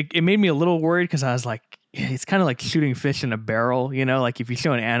know, it made me a little worried because I was like, it's kind of like shooting fish in a barrel, like if you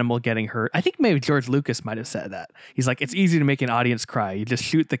show an animal getting hurt. I think maybe George Lucas might have said that. He's like, it's easy to make an audience cry. You just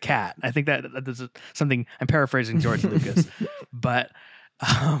shoot the cat. I think that's something, I'm paraphrasing George Lucas, but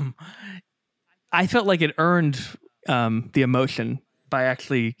I felt like it earned the emotion by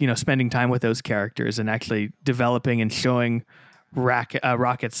actually, spending time with those characters and actually developing and showing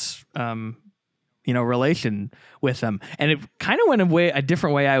Rocket's relation with them. And it kind of went a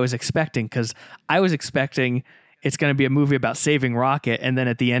different way I was expecting, because I was expecting it's going to be a movie about saving Rocket, and then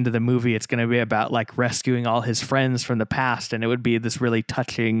at the end of the movie it's going to be about like rescuing all his friends from the past, and it would be this really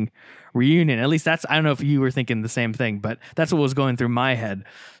touching reunion. At least I don't know if you were thinking the same thing, but that's what was going through my head.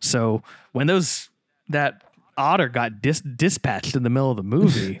 So when that otter got dispatched in the middle of the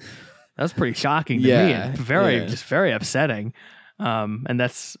movie, that was pretty shocking to me, and just very upsetting. And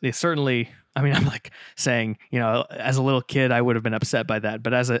it's certainly, I mean, I'm like saying, as a little kid, I would have been upset by that.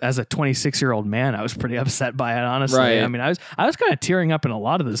 But as a 26-year-old man, I was pretty upset by it, honestly. Right. I mean, I was kind of tearing up in a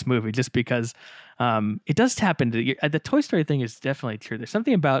lot of this movie just because it does tap into the Toy Story thing is definitely true. There's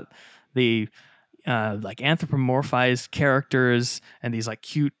something about the like anthropomorphized characters and these like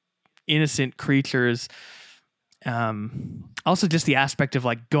cute, innocent creatures. Also just the aspect of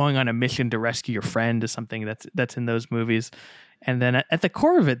like going on a mission to rescue your friend is something that's in those movies. And then at the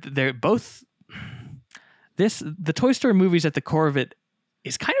core of it, they're both the Toy Story movies at the core of it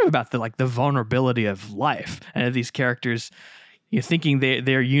is kind of about the vulnerability of life and of these characters, thinking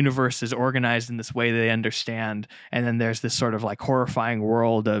their universe is organized in this way they understand. And then there's this sort of like horrifying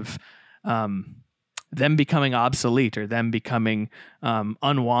world of them becoming obsolete or them becoming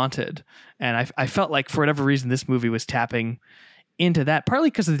unwanted. And I felt like for whatever reason, this movie was tapping into that,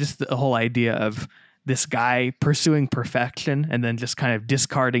 partly because of just the whole idea of this guy pursuing perfection and then just kind of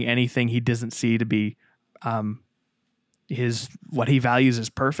discarding anything he doesn't see to be what he values as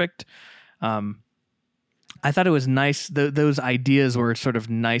perfect. I thought it was nice. Those ideas were sort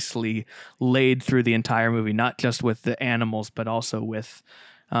of nicely laid through the entire movie, not just with the animals, but also with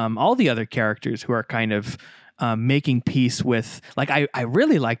all the other characters who are kind of making peace with, like, I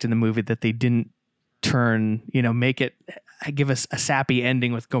really liked in the movie that they didn't give us a sappy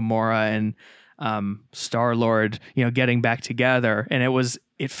ending with Gamora and Star-Lord, getting back together. And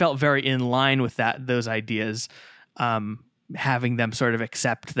it felt very in line with those ideas, having them sort of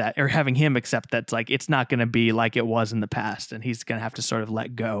accept that, or having him accept that it's not going to be like it was in the past, and he's going to have to sort of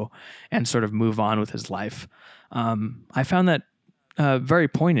let go and sort of move on with his life. I found that very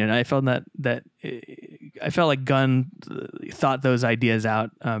poignant. I felt I felt like Gunn thought those ideas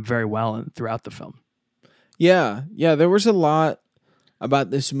out very well throughout the film. Yeah. There was a lot about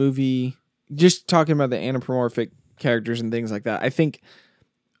this movie, just talking about the anthropomorphic characters and things like that. I think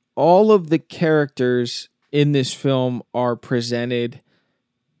all of the characters in this film are presented.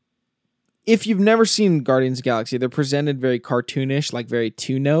 If you've never seen Guardians of the Galaxy, they're presented very cartoonish, like very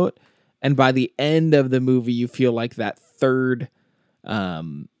two-note. And by the end of the movie, you feel like that third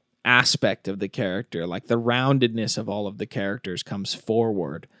aspect of the character, like the roundedness of all of the characters comes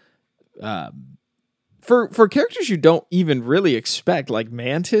forward. For characters you don't even really expect, like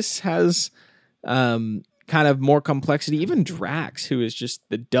Mantis has kind of more complexity. Even Drax, who is just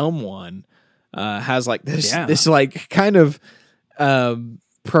the dumb one, has like this like kind of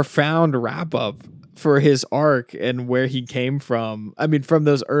profound wrap up for his arc and where he came from. I mean, from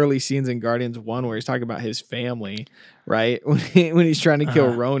those early scenes in Guardians 1 where he's talking about his family, right? When he's trying to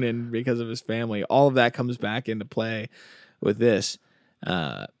kill Ronan because of his family, all of that comes back into play with this.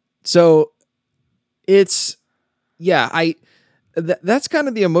 So it's, that's kind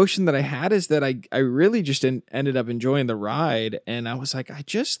of the emotion that I had, is that I really just ended up enjoying the ride. And I was like, I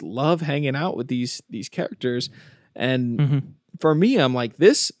just love hanging out with these characters. And for me, I'm like,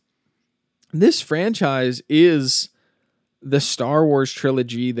 this franchise is the Star Wars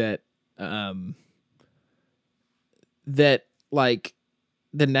trilogy that like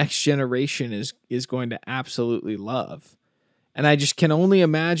the next generation is going to absolutely love. And I just can only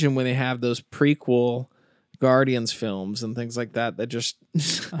imagine when they have those prequel Guardians films and things like that just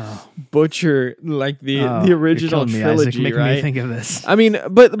butcher like the original me, trilogy, Isaac, making right? me think of this. I mean,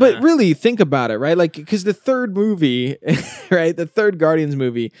 but really think about it, right? Like, because the third movie, right, the third Guardians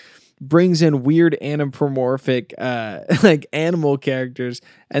movie brings in weird anthropomorphic like animal characters,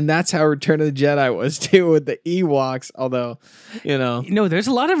 and that's how Return of the Jedi was too with the Ewoks. Although, there's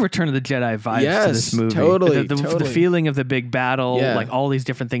a lot of Return of the Jedi vibes to this movie. Totally, the feeling of the big battle, Yeah. like all these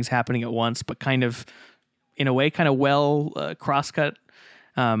different things happening at once, but kind of in a way, kind of well cross-cut.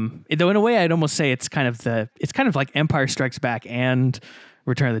 Though in a way, I'd almost say it's kind of like Empire Strikes Back and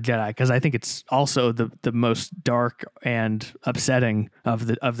Return of the Jedi, because I think it's also the most dark and upsetting of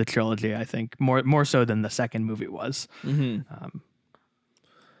the trilogy. I think more so than the second movie was. Mm-hmm.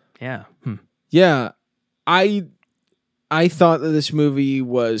 Yeah. Yeah, I thought that this movie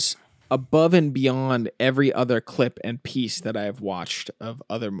was above and beyond every other clip and piece that I have watched of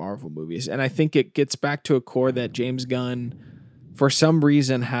other Marvel movies, and I think it gets back to a core that James Gunn, for some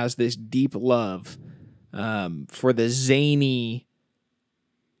reason, has this deep love for the zany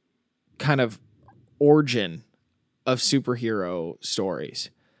kind of origin of superhero stories.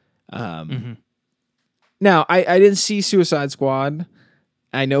 Now, I didn't see Suicide Squad.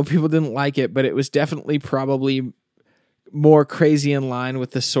 I know people didn't like it, but it was definitely probably more crazy in line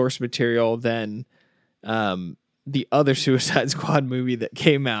with the source material than the other Suicide Squad movie that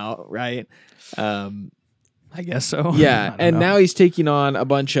came out, right? I guess so. Yeah, and know. now he's taking on a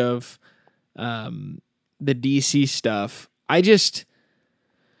bunch of the DC stuff.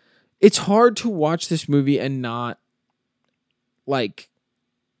 It's hard to watch this movie and not like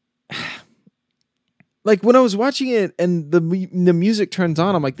when I was watching it and the music turns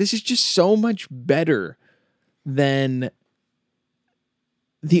on, I'm like, this is just so much better than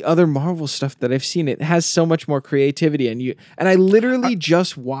the other Marvel stuff that I've seen. It has so much more creativity, and I literally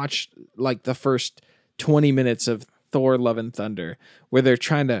just watched like the first 20 minutes of Thor: Love and Thunder, where they're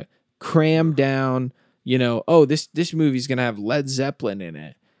trying to cram down, this movie's gonna have Led Zeppelin in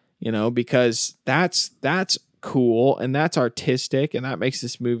it. Because that's cool and that's artistic and that makes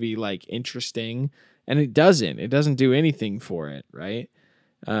this movie like interesting, and it doesn't do anything for it, right?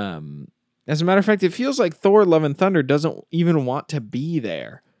 As a matter of fact, it feels like Thor: Love and Thunder doesn't even want to be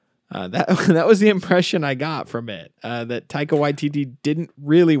there. That was the impression I got from it, that Taika Waititi didn't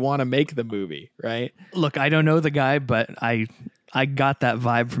really want to make the movie, right? Look, I don't know the guy, but I got that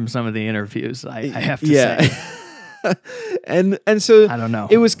vibe from some of the interviews, I have to say. and so I don't know.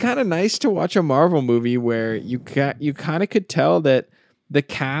 It was kind of nice to watch a Marvel movie where you kind of could tell that the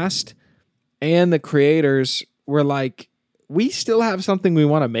cast and the creators were like, we still have something we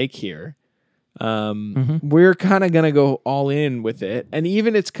want to make here. We're kind of gonna go all in with it, and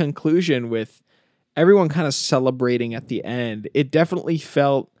even its conclusion with everyone kind of celebrating at the end, it definitely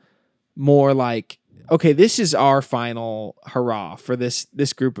felt more like, okay, this is our final hurrah for this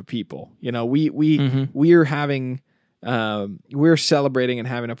group of people. We're having we're celebrating and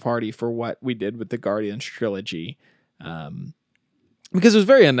having a party for what we did with the Guardians trilogy, because it was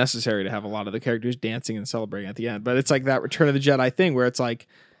very unnecessary to have a lot of the characters dancing and celebrating at the end. But it's like that Return of the Jedi thing where it's like,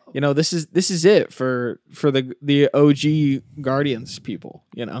 this is it for the OG Guardians people,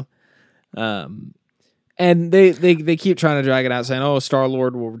 and they keep trying to drag it out, saying, oh,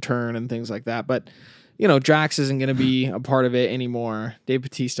 Star-Lord will return and things like that, but Drax isn't going to be a part of it anymore. Dave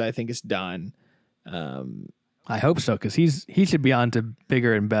Bautista, I think, is done. I hope so, because he should be on to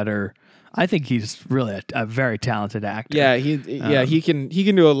bigger and better. I think he's really a very talented actor. Yeah, he can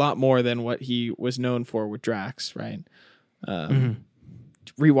do a lot more than what he was known for with Drax, right?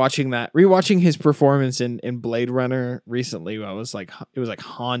 Rewatching his performance in Blade Runner recently, it was like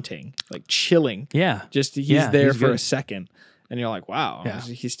haunting, like chilling. Yeah, just he's there for good. A second, and you're like, wow,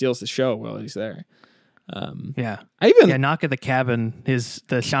 he steals the show while he's there. Knock at the Cabin, the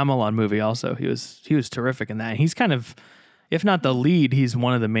Shyamalan movie. Also, he was terrific in that. And he's kind of, if not the lead, he's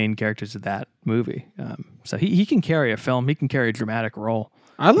one of the main characters of that movie. So he can carry a film. He can carry a dramatic role.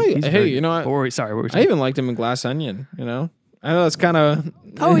 I like. He's hey, what were we I saying? even liked him in Glass Onion. I know it's kind of.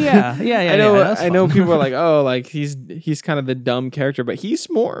 Oh yeah. I know people are like, oh, like he's kind of the dumb character, but he's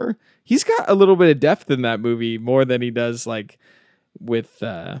got a little bit of depth in that movie, more than he does like with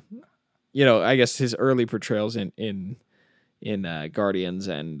I guess his early portrayals in Guardians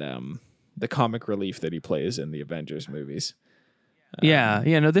and the comic relief that he plays in the Avengers movies.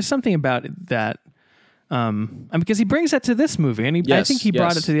 There's something about that. Because he brings that to this movie, and I think he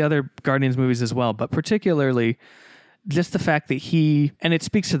brought it to the other Guardians movies as well, but particularly just the fact that and it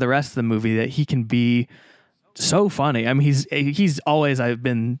speaks to the rest of the movie, that he can be so funny. I mean, he's always, I've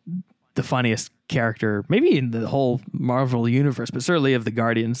been the funniest character, maybe in the whole Marvel universe, but certainly of the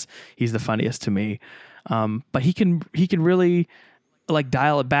Guardians, he's the funniest to me. But he can really like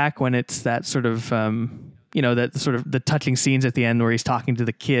dial it back when it's that sort of that sort of the touching scenes at the end where he's talking to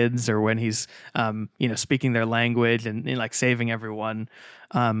the kids, or when he's speaking their language and like saving everyone.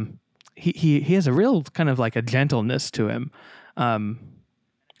 He has a real kind of like a gentleness to him.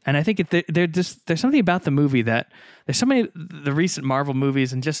 And I think there's something about the movie that there's so many the recent Marvel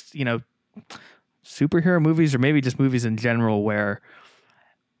movies and just superhero movies, or maybe just movies in general, where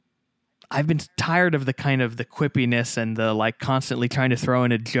I've been tired of the kind of the quippiness and the like constantly trying to throw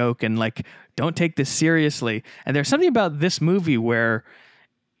in a joke and like, don't take this seriously. And there's something about this movie where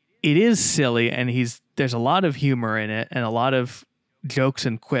it is silly and there's a lot of humor in it and a lot of jokes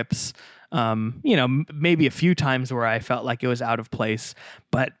and quips. Maybe a few times where I felt like it was out of place,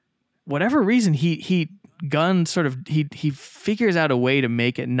 but whatever reason, he figures out a way to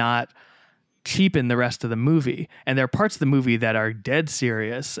make it not cheapen the rest of the movie. And there are parts of the movie that are dead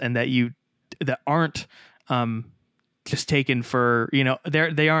serious and that aren't just taken for,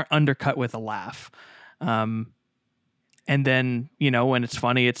 they aren't undercut with a laugh. And then, when it's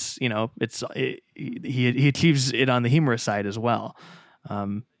funny, he achieves it on the humorous side as well.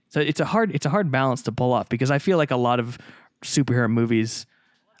 So it's a hard balance to pull off, because I feel like a lot of superhero movies,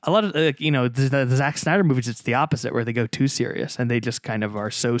 a lot of the Zack Snyder movies, it's the opposite, where they go too serious and they just kind of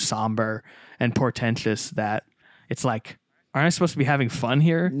are so somber and portentous that it's like, aren't I supposed to be having fun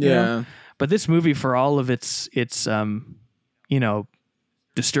here? Yeah. But this movie, for all of its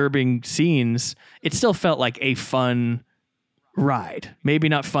disturbing scenes, it still felt like a fun ride. Maybe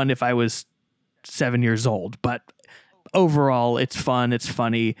not fun if I was 7 years old, but overall, it's fun. It's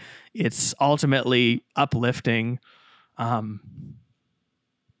funny. It's ultimately uplifting. I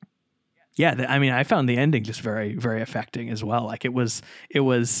found the ending just very, very affecting as well. Like it was,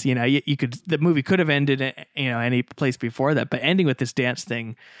 the movie could have ended, any place before that, but ending with this dance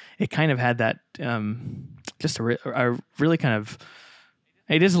thing, it kind of had that, just a really kind of,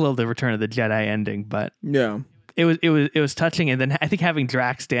 it is a little the Return of the Jedi ending, but yeah, it was touching. And then I think having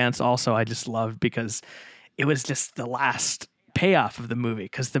Drax dance also, I just loved, because it was just the last payoff of the movie,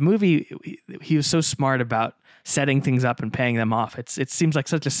 because the movie, he was so smart about setting things up and paying them off. It seems like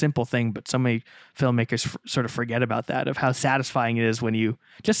such a simple thing, but so many filmmakers sort of forget about that, of how satisfying it is when you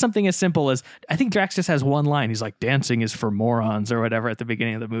just something as simple as, I think Drax just has one line. He's like, dancing is for morons or whatever at the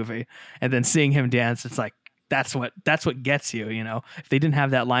beginning of the movie. And then seeing him dance, it's like, that's what gets you, If they didn't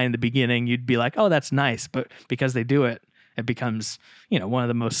have that line in the beginning, you'd be like, oh, that's nice. But because they do it, it becomes, one of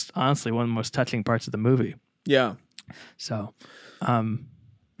the most touching parts of the movie. Yeah. So,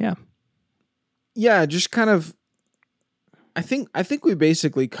 yeah. Yeah, just kind of, I think we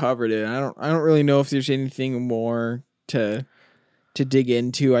basically covered it. I don't really know if there's anything more to dig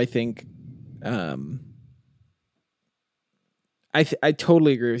into. I think I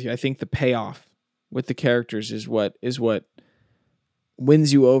totally agree with you. I think the payoff with the characters is what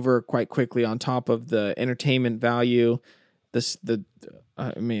wins you over quite quickly, on top of the entertainment value. You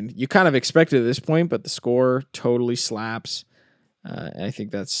kind of expect it at this point, but the score totally slaps. And I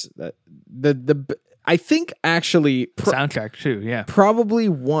think that's that. I think actually soundtrack too. Yeah, probably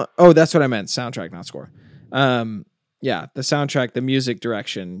one. Oh, that's what I meant. Soundtrack, not score. Yeah, the soundtrack, the music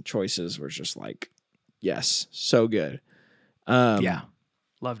direction choices were just like, yes, so good. Yeah,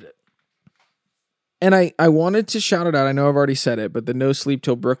 loved it. And I wanted to shout it out. I know I've already said it, but the No Sleep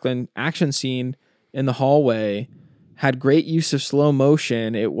Till Brooklyn action scene in the hallway had great use of slow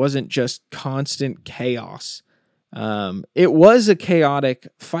motion. It wasn't just constant chaos. It was a chaotic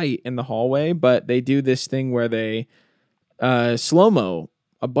fight in the hallway, but they do this thing where they slow-mo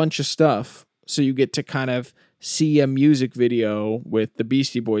a bunch of stuff, so you get to kind of see a music video with the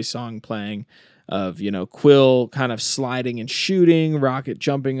Beastie Boys song playing, of Quill kind of sliding and shooting, Rocket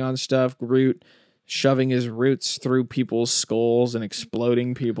jumping on stuff, Groot shoving his roots through people's skulls and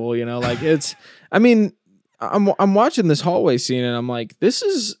exploding people. It's. I mean, I'm watching this hallway scene and I'm like, this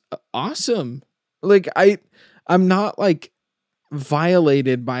is awesome. Like I'm not like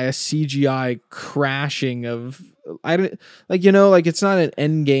violated by a CGI crashing of, I don't like, it's not an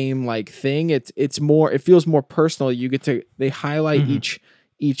end game like thing. It's more, it feels more personal. They highlight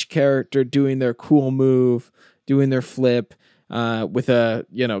each character doing their cool move, doing their flip, with a,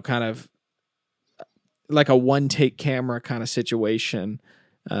 kind of like a one take camera kind of situation.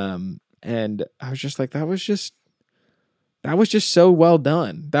 And I was just like, that was just so well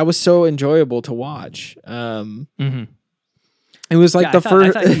done. That was so enjoyable to watch. It was like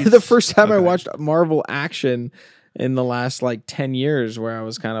the first time I watched Marvel action in the last like 10 years, where I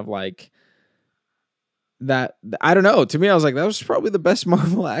was kind of like, that, I don't know. To me, I was like, that was probably the best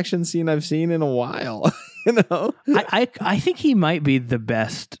Marvel action scene I've seen in a while. I think he might be the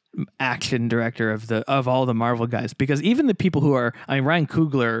best action director of all the Marvel guys, because even the people who are, I mean, Ryan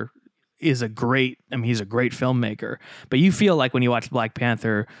Coogler is he's a great filmmaker, but you feel like when you watch Black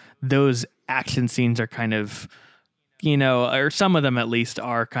Panther, those action scenes are kind of, or some of them at least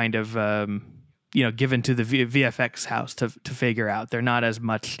are kind of, given to the VFX house to figure out. They're not as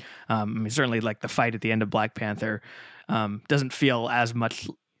much, certainly like the fight at the end of Black Panther doesn't feel as much,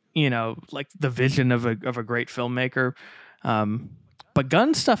 like the vision of a great filmmaker. But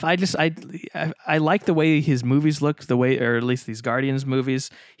gun stuff, I like the way his movies look, or at least these Guardians movies.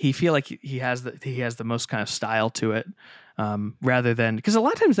 He feel like he has the most kind of style to it, rather than, because a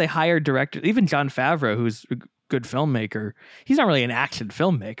lot of times they hire directors, even Jon Favreau, who's a good filmmaker. He's not really an action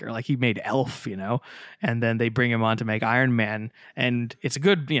filmmaker. Like, he made Elf, and then they bring him on to make Iron Man, and it's a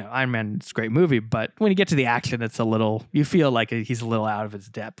good, Iron Man is a great movie, but when you get to the action, it's you feel like he's a little out of his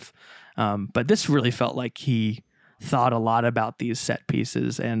depth. But this really felt like he thought a lot about these set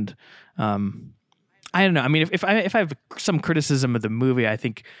pieces, and I don't know. I mean, if I have some criticism of the movie, I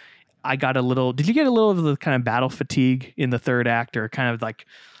think I got a little. Did you get a little of the kind of battle fatigue in the third act, or kind of like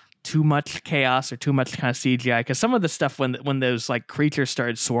too much chaos or too much kind of CGI? Because some of the stuff when those like creatures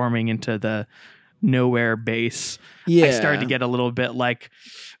started swarming into the nowhere base, I started to get a little bit like,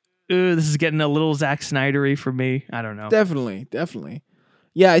 this is getting a little Zack Snyder-y for me. I don't know. Definitely.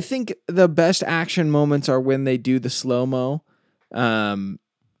 Yeah, I think the best action moments are when they do the slow-mo. Or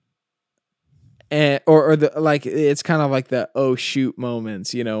it's kind of like the oh shoot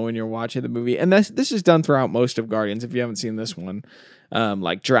moments, when you're watching the movie. And this is done throughout most of Guardians, if you haven't seen this one.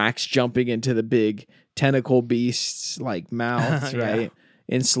 Like Drax jumping into the big tentacle beast's like mouths, right?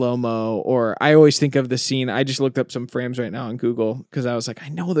 In slow-mo. Or I always think of the scene, I just looked up some frames right now on Google because I was like, I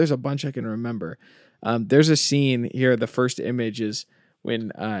know there's a bunch I can remember. There's a scene here, the first image is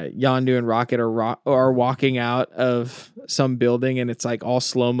when Yondu and Rocket are walking out of some building, and it's like all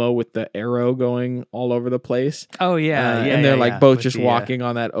slow-mo with the arrow going all over the place. Oh, yeah. And they're both just walking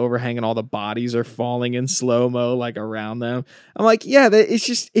on that overhang, and all the bodies are falling in slow-mo like around them. I'm like, yeah,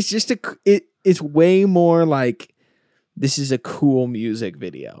 it's way more like, this is a cool music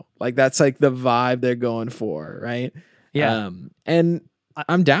video. Like, that's like the vibe they're going for, right? Yeah. And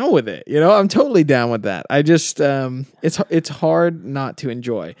I'm down with it. I'm totally down with that. I just, it's hard not to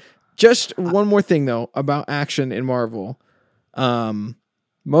enjoy. Just one more thing though about action in Marvel.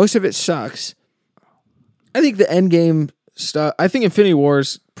 Most of it sucks. I think the Endgame stuff, I think Infinity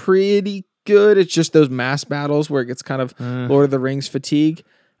War's pretty good. It's just those mass battles where it gets kind of Lord of the Rings fatigue.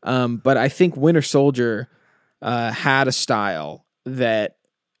 But I think Winter Soldier had a style that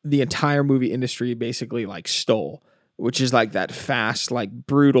the entire movie industry basically like stole, which is like that fast, like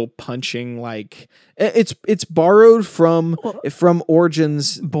brutal punching, like it's borrowed from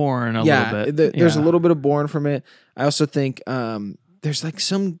Origins. Bourne a little bit. There's a little bit of Bourne from it. I also think there's like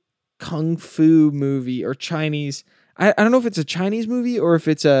some kung fu movie or Chinese. I don't know if it's a Chinese movie or if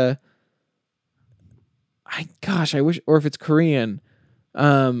it's I wish, or if it's Korean.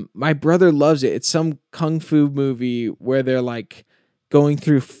 My brother loves it. It's some kung fu movie where they're like going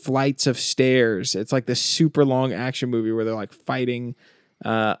through flights of stairs. It's like this super long action movie where they're like fighting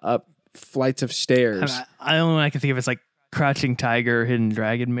up flights of stairs. I don't know. I can think of it's like Crouching Tiger, Hidden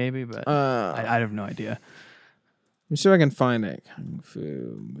Dragon, maybe, but I have no idea. Let me see if I can find it. Kung fu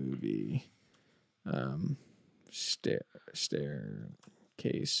movie. Staircase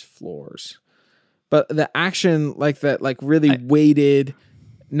floors. But the action like that, like really weighted.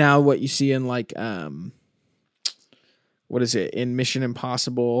 Now what you see in like what is it, in Mission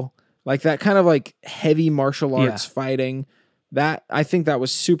Impossible, like that kind of like heavy martial arts fighting, that I think that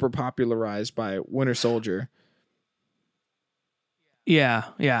was super popularized by Winter Soldier. Yeah.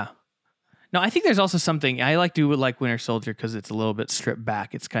 No, I think there's also something I like Winter Soldier because it's a little bit stripped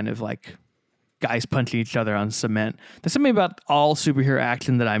back. It's kind of like guys punching each other on cement. There's something about all superhero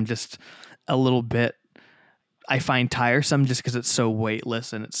action that I'm just a little bit, I find tiresome just because it's so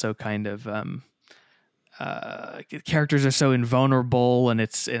weightless and it's so kind of characters are so invulnerable and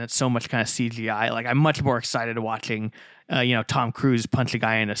it's so much kind of CGI. Like, I'm much more excited watching Tom Cruise punch a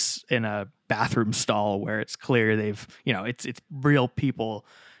guy in a bathroom stall where it's clear they've it's real people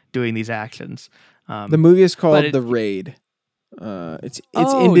doing these actions. The movie is called The Raid. It's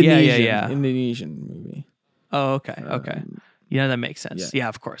Indonesian. Indonesian movie. Oh, okay. That makes sense. Yeah,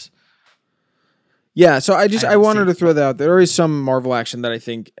 of course. Yeah, so I wanted to throw that out. There is some Marvel action that I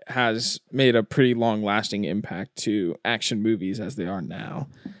think has made a pretty long-lasting impact to action movies as they are now.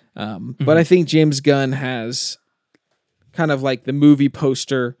 But I think James Gunn has kind of like the movie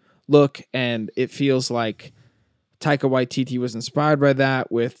poster look, and it feels like Taika Waititi was inspired by that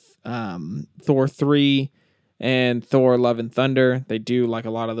with Thor 3, And Thor: Love and Thunder, they do like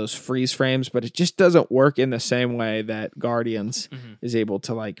a lot of those freeze frames, but it just doesn't work in the same way that Guardians is able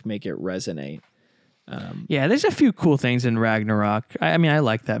to like make it resonate. Yeah, there's a few cool things in Ragnarok. I mean, I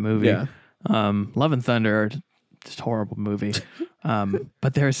like that movie. Yeah. Love and Thunder, just horrible movie.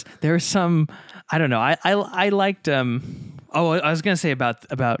 But there's some, I don't know. I liked. I was gonna say about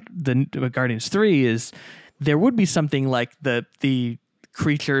the Guardians 3 is there would be something like the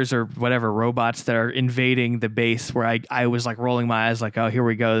creatures or whatever robots that are invading the base where I was like rolling my eyes like, oh, here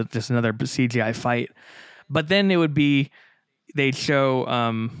we go, just another CGI fight. But then it would be they'd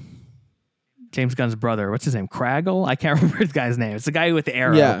show James Gunn's brother, what's his name? Craggle? I can't remember the guy's name. It's the guy with the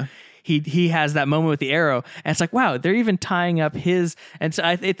arrow. Yeah. He has that moment with the arrow, and it's like, wow, they're even tying up his. And so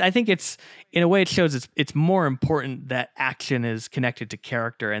I think it's, in a way, it shows it's more important that action is connected to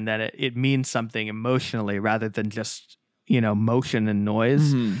character and that it means something emotionally rather than just, motion and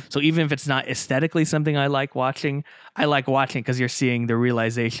noise. So even if it's not aesthetically something I like watching because you're seeing the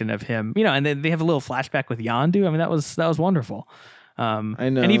realization of him, and then they have a little flashback with Yondu. I mean, that was wonderful. I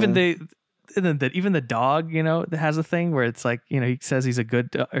know. And even the dog, that has a thing where it's like, he says he's a good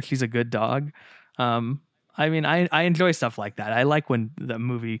or she's a good dog. I mean, I enjoy stuff like that. I like when the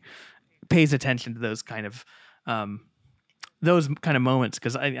movie pays attention to those kind of moments,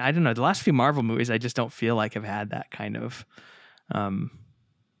 because I don't know, the last few Marvel movies I just don't feel like have had that kind of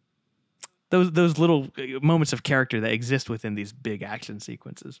those little moments of character that exist within these big action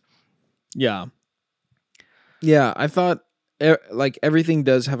sequences. Yeah. I thought like everything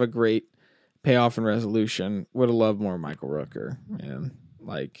does have a great payoff and resolution. Would have loved more Michael Rooker, man.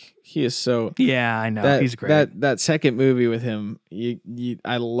 Like, he is so. Yeah, I know, he's great. That second movie with him,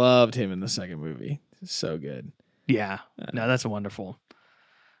 I loved him in the second movie. So good. Yeah, no, that's a wonderful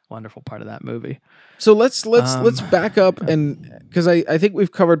part of that movie. So let's back up, and because I think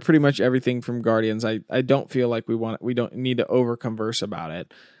we've covered pretty much everything from Guardians. I don't feel like we don't need to over converse about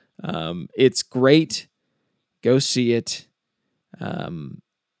it. It's great. Go see it.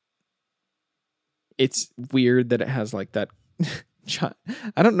 It's weird that it has like that.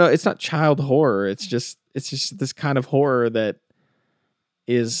 I don't know. It's not child horror. It's just this kind of horror that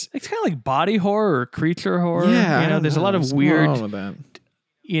is. It's kind of like body horror or creature horror. Yeah, there's a lot of weird, with that.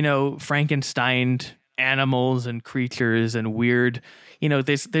 Frankenstein animals and creatures and weird.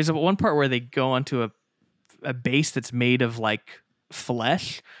 There's one part where they go onto a base that's made of like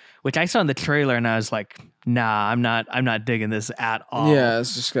flesh, which I saw in the trailer, and I was like, nah, I'm not digging this at all. Yeah,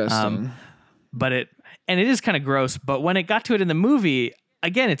 it's disgusting. But it is kind of gross. But when it got to it in the movie,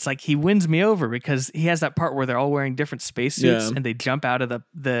 again, it's like he wins me over because he has that part where they're all wearing different spacesuits and they jump out of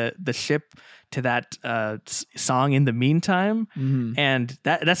the ship to that song In the Meantime. And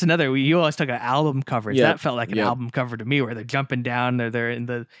that's another, you always talk about album coverage. That felt like an album cover to me, where they're jumping down, they're in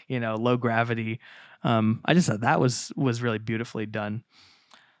the low gravity. I just thought that was really beautifully done.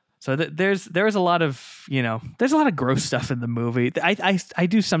 So there's a lot of there's a lot of gross stuff in the movie. I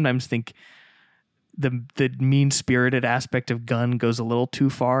do sometimes think the mean-spirited aspect of Gunn goes a little too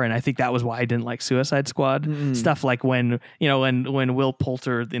far, and I think that was why I didn't like Suicide Squad. Stuff like when Will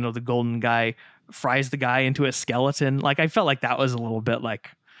Poulter, the golden guy, fries the guy into a skeleton. Like, I felt like that was a little bit like,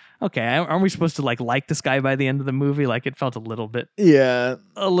 okay, aren't we supposed to like this guy by the end of the movie? Like, it felt a little bit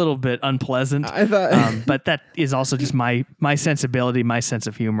unpleasant. I thought, but that is also just my sensibility, my sense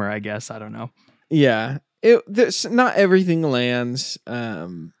of humor, I guess. I don't know. Yeah, not everything lands,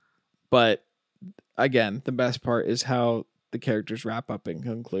 but again, the best part is how the characters wrap up and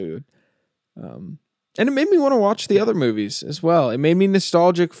conclude. And it made me want to watch the other movies as well. It made me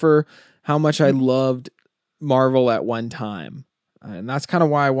nostalgic for how much I loved Marvel at one time. And that's kind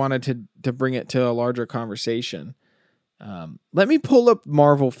of why I wanted to bring it to a larger conversation. Let me pull up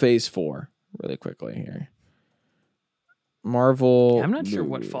Marvel Phase 4 really quickly here. Marvel. Yeah, I'm not sure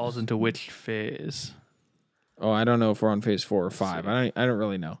what falls into which phase. Oh, I don't know if we're on Phase 4 or 5. I don't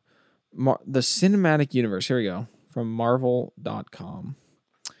really know. The Cinematic Universe. Here we go. From Marvel.com.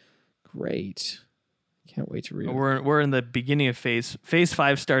 Great. Can't wait to read it. We're in the beginning of Phase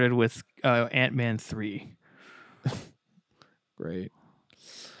 5 started with Ant-Man 3. Great.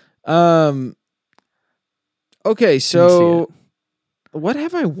 Okay, so what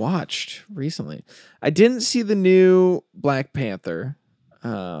have I watched recently? I didn't see the new Black Panther.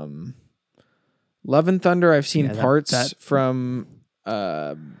 Love and Thunder, I've seen parts from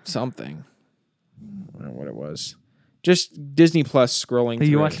something. I don't know what it was. Just Disney Plus scrolling through.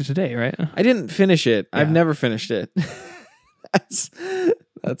 You watched it today, right? I didn't finish it. Yeah. I've never finished it.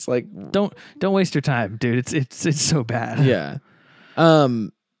 That's like, don't waste your time, dude. It's so bad. Yeah.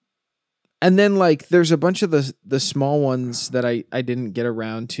 And then like there's a bunch of the small ones that I didn't get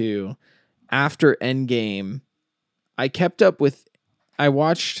around to after Endgame. I kept up with. I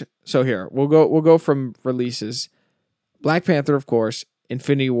watched. So here we'll go from releases. Black Panther, of course.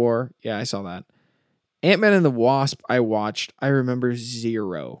 Infinity War. Yeah, I saw that. Ant-Man and the Wasp. I watched. I remember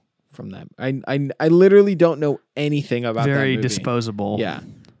zero from that. I literally don't know anything about that Very movie. disposable. Yeah.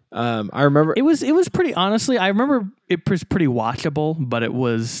 I remember It was pretty, honestly, I remember it was pretty watchable, but it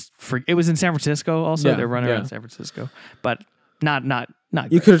was in San Francisco also. Yeah, They're running yeah. around San Francisco. But not you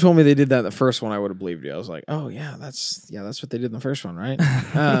great. could have told me they did that in the first one. I would have believed you. I was like, oh yeah, that's what they did in the first one, right?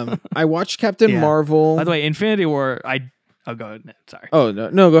 I watched Captain Yeah. Marvel. By the way, Infinity War, I'll go ahead. Sorry. Oh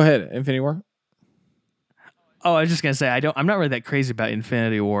no, go ahead. Infinity War. Oh, I was just gonna say I'm not really that crazy about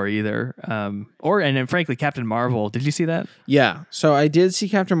Infinity War either. And then frankly, Captain Marvel. Did you see that? Yeah. So I did see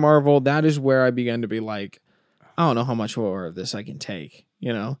Captain Marvel. That is where I began to be like, I don't know how much more of this I can take.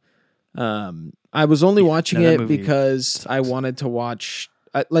 You know, I was only watching that it movie because I wanted to watch.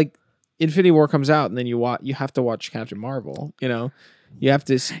 Like Infinity War comes out, and then you have to watch Captain Marvel. You know, you have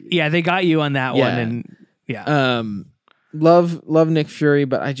to. Yeah, they got you on that one, and yeah. Love Nick Fury,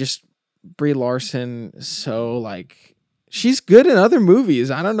 but I just. Brie Larson, so like she's good in other movies.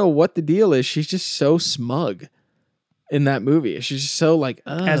 I don't know what the deal is. She's just so smug in that movie. She's just so like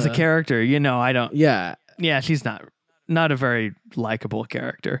as a character, I don't. Yeah, she's not a very likable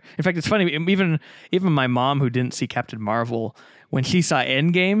character. In fact, it's funny. Even my mom, who didn't see Captain Marvel, when she saw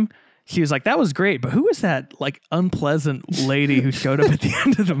Endgame, she was like, "That was great," but who was that like unpleasant lady who showed up at the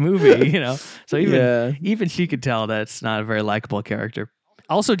end of the movie? So even she could tell that's not a very likable character.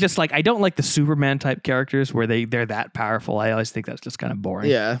 Also, just like I don't like the Superman type characters where they're that powerful. I always think that's just kind of boring.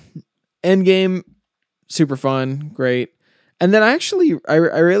 Yeah. Endgame, super fun, great. And then I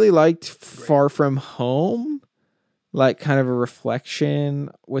really liked Far From Home, like kind of a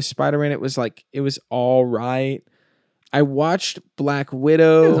reflection with Spider-Man. It was all right. I watched Black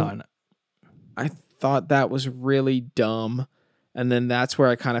Widow. I thought that was really dumb. And then that's where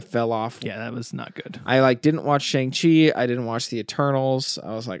I kind of fell off. Yeah, that was not good. I didn't watch Shang-Chi. I didn't watch The Eternals.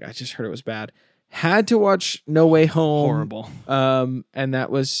 I was like, I just heard it was bad. Had to watch No Way Home. Horrible. And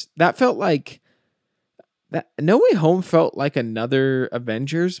that felt like that. No Way Home felt like another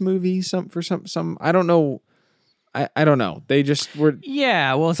Avengers movie. Some I don't know. I don't know. They just were.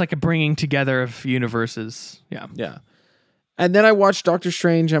 Yeah, well, it's like a bringing together of universes. Yeah. Yeah. And then I watched Doctor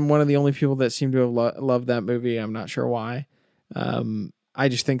Strange. I'm one of the only people that seem to have loved that movie. I'm not sure why. I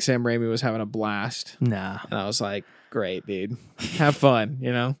just think Sam Raimi was having a blast. Nah. And I was like, great, dude. Have fun,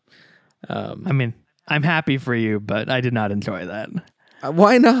 I mean, I'm happy for you, but I did not enjoy that.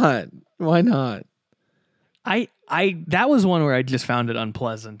 Why not? Why not? That was one where I just found it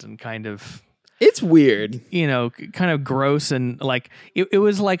unpleasant and kind of... It's weird. Kind of gross, and like it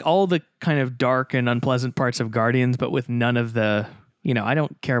was like all the kind of dark and unpleasant parts of Guardians, but with none of the... I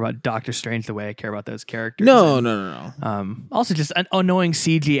don't care about Doctor Strange the way I care about those characters. No. Also, just annoying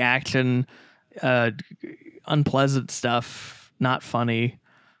CG action, unpleasant stuff, not funny.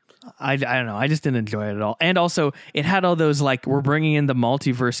 I don't know. I just didn't enjoy it at all. And also, it had all those like we're bringing in the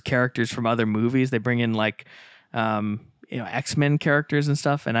multiverse characters from other movies. They bring in like X-Men characters and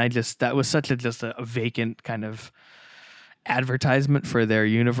stuff. And that was such a vacant kind of advertisement for their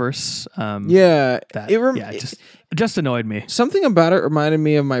universe. It just annoyed me. Something about it reminded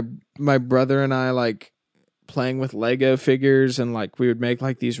me of my brother and I like playing with Lego figures, and like we would make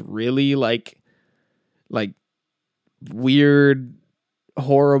like these really like weird,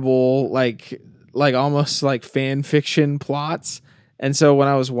 horrible, like almost like fan fiction plots. And so when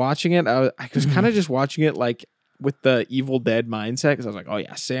I was watching it, I was kind of just watching it like with the Evil Dead mindset, because I was like, oh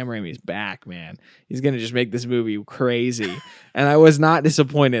yeah, Sam Raimi's back, man. He's gonna just make this movie crazy. And I was not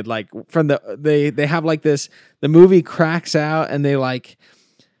disappointed. Like from they have like this, the movie cracks out, and they like,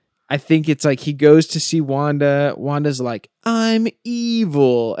 I think it's like he goes to see Wanda. Wanda's like, I'm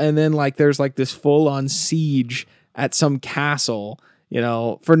evil. And then like there's like this full on siege at some castle,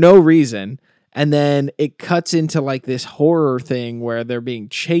 for no reason. And then it cuts into like this horror thing where they're being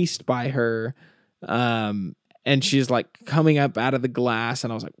chased by her. And she's like coming up out of the glass,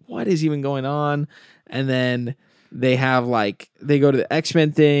 and I was like, what is even going on? And then they go to the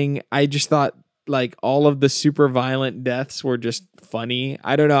X-Men thing. I just thought like all of the super violent deaths were just funny.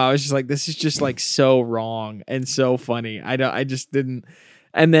 I don't know. I was just like, this is just like so wrong and so funny. I just didn't.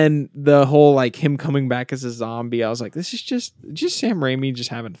 And then the whole like him coming back as a zombie, I was like, this is just Sam Raimi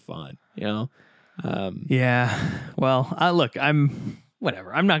just having fun, Yeah. Well, look,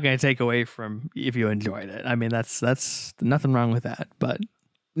 whatever. I'm not going to take away from if you enjoyed it. I mean, that's nothing wrong with that. But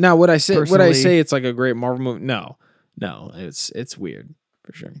now, would I say it's like a great Marvel movie? No, it's weird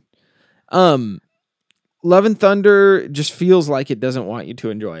for sure. Love and Thunder just feels like it doesn't want you to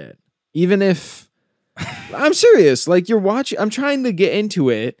enjoy it, even if I'm serious. Like you're watching. I'm trying to get into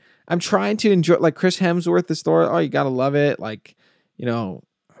it. I'm trying to enjoy. Like Chris Hemsworth, the story. Oh, you gotta love it. Like, you know,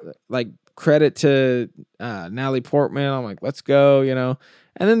 like credit to Natalie Portman. I'm like, let's go. You know.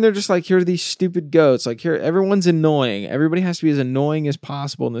 And then they're just like, here are these stupid goats. Like here, everyone's annoying. Everybody has to be as annoying as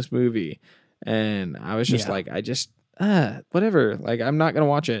possible in this movie. And I was just like, whatever. Like I'm not gonna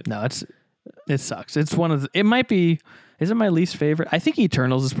watch it. No, it sucks. It's one of the, it might be. Is it my least favorite? I think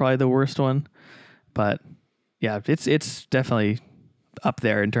Eternals is probably the worst one. But yeah, it's definitely up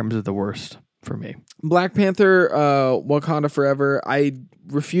there in terms of the worst for me. Black Panther, Wakanda Forever. I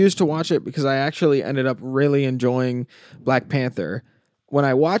refused to watch it because I actually ended up really enjoying Black Panther. When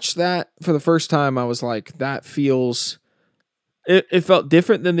I watched that for the first time, I was like, that feels... It felt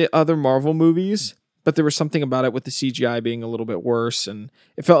different than the other Marvel movies, but there was something about it with the CGI being a little bit worse, and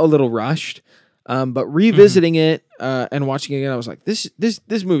it felt a little rushed. But revisiting it and watching it again, I was like, this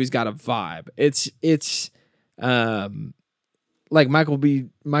movie's got a vibe. It's like Michael B.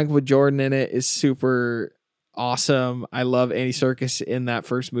 Jordan in it is super awesome. I love Andy Serkis in that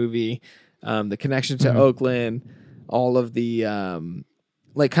first movie. The connection to Oakland, all of the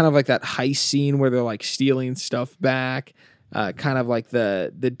like kind of like that heist scene where they're like stealing stuff back. Kind of like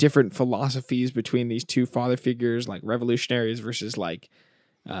the different philosophies between these two father figures, like revolutionaries versus like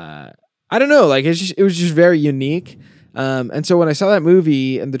I don't know, like it was just very unique. And so when I saw that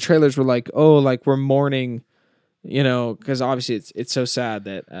movie and the trailers were like, oh, like we're mourning, you know, because obviously it's so sad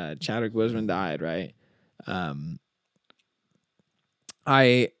that Chadwick Boseman died, right? I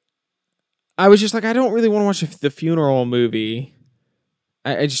was just like, I don't really want to watch the funeral movie.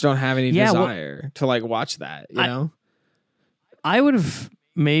 I just don't have any desire to like watch that, you know? I would have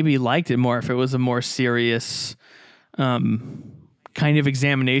maybe liked it more if it was a more serious kind of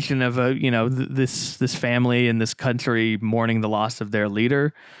examination of this family and this country mourning the loss of their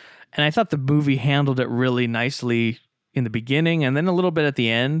leader. And I thought the movie handled it really nicely in the beginning and then a little bit at the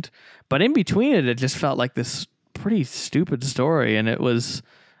end. But in between it just felt like this pretty stupid story. And it was,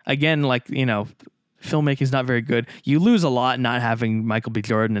 again, like, you know, filmmaking's not very good. You lose a lot not having Michael B.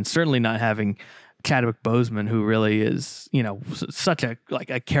 Jordan and certainly not having Chadwick Boseman, who really is, you know, such a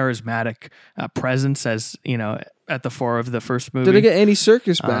charismatic presence as, you know, at the fore of the first movie. Did they get Andy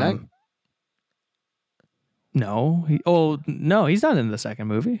Serkis back? No. No, he's not in the second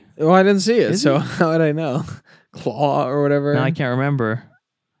movie. Well, I didn't see it, so how would I know? Claw or whatever? No, I can't remember.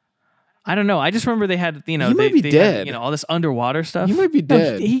 I don't know. I just remember they had, you know, he might be dead. Had, you know, all this underwater stuff. He might be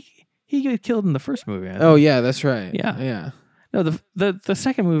dead. No, he got killed in the first movie. Oh yeah, that's right. Yeah. No, the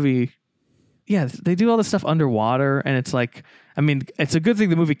second movie. Yeah, they do all this stuff underwater, and it's like, I mean, it's a good thing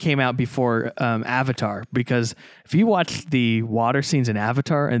the movie came out before Avatar, because if you watch the water scenes in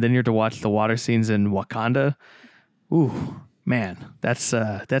Avatar and then you're to watch the water scenes in Wakanda, ooh, man, that's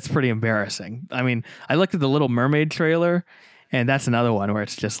pretty embarrassing. I mean, I looked at the Little Mermaid trailer, and that's another one where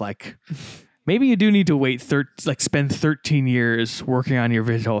it's just like, maybe you do need to wait, spend 13 years working on your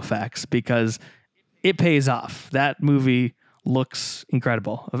visual effects, because it pays off. That movie looks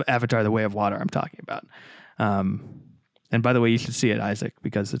incredible. Of Avatar: The Way of Water, I'm talking about. And by the way, you should see it, Isaac,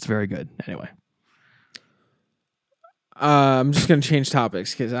 because it's very good. Anyway, I'm just gonna change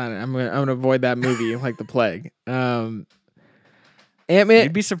topics because I'm gonna avoid that movie like the plague. Ant-Man.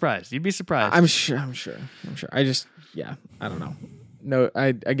 You'd be surprised. I'm sure. I don't know. No,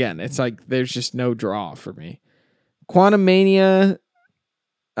 it's like there's just no draw for me. Quantumania,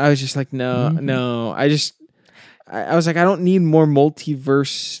 I was just like, no. I was like, I don't need more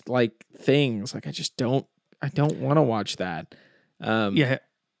multiverse like things. Like, I don't want to watch that. Yeah.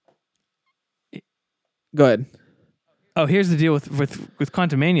 Go ahead. Oh, here's the deal with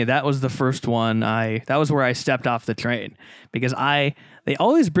Quantumania. That was the first one. That was where I stepped off the train, because they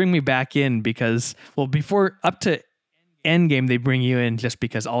always bring me back in because, well, before up to Endgame, they bring you in just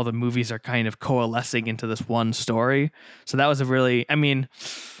because all the movies are kind of coalescing into this one story. So that was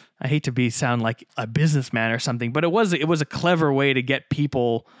I hate to sound like a businessman or something, but it was a clever way to get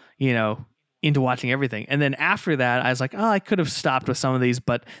people, you know, into watching everything. And then after that, I was like, oh, I could have stopped with some of these,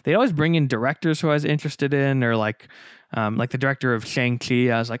 but they always bring in directors who I was interested in, or like the director of Shang-Chi.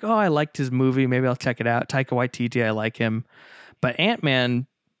 I was like, oh, I liked his movie. Maybe I'll check it out. Taika Waititi, I like him. But Ant-Man,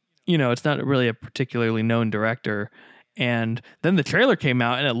 you know, it's not really a particularly known director. And then the trailer came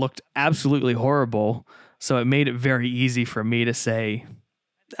out and it looked absolutely horrible. So it made it very easy for me to say,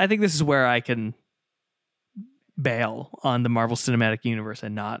 I think this is where I can bail on the Marvel Cinematic Universe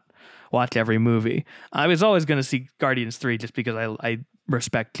and not watch every movie. I was always going to see Guardians 3 just because I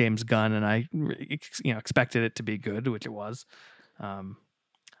respect James Gunn and I expected it to be good, which it was.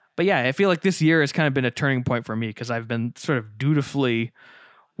 But yeah, I feel like this year has kind of been a turning point for me because I've been sort of dutifully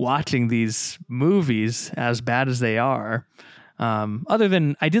watching these movies as bad as they are. Other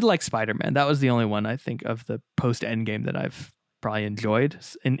than I did like Spider-Man. That was the only one I think of the post Endgame that I've probably enjoyed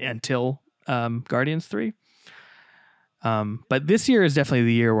until Guardians 3. But this year is definitely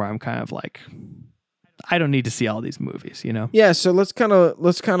the year where I'm kind of like, I don't need to see all these movies, you know? Yeah, so let's kind of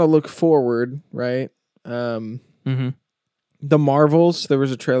look forward, right? Mm-hmm. The Marvels, there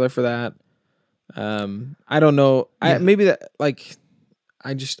was a trailer for that. I don't know. Yeah. Maybe that like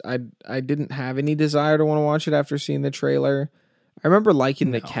I didn't have any desire to want to watch it after seeing the trailer. I remember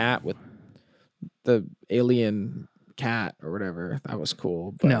liking the cat with the alien cat or whatever. That was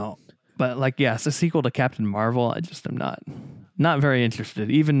cool. But But like, it's a sequel to Captain Marvel. I just am not very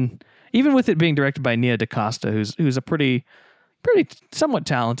interested. Even with it being directed by Nia DaCosta, who's a pretty somewhat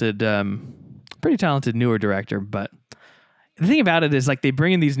talented, pretty talented newer director. But the thing about it is like they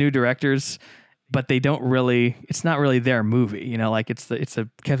bring in these new directors, but they don't really. It's not really their movie, you know. Like it's a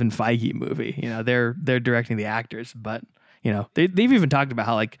Kevin Feige movie. You know, they're directing the actors, but you know they've even talked about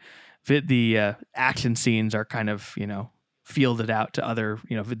how like the action scenes are kind of, you know, fielded out to other,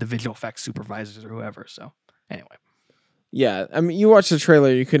 you know, the visual effects supervisors or whoever. So anyway. Yeah, I mean, you watch the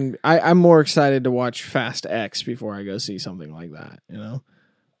trailer, you can. I'm more excited to watch Fast X before I go see something like that. You know.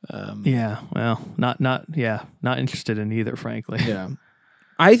 Yeah. Well, not interested in either, frankly. Yeah.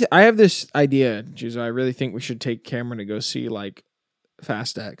 I have this idea, Juzo. I really think we should take Cameron to go see like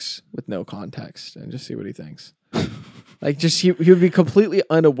Fast X with no context and just see what he thinks. Like, just he would be completely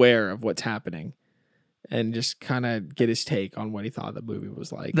unaware of what's happening, and just kind of get his take on what he thought the movie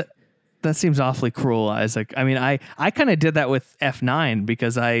was like. That seems awfully cruel, Isaac. I mean, I kind of did that with F9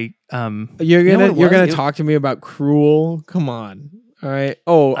 because I you're gonna talk to me about cruel? Come on, all right.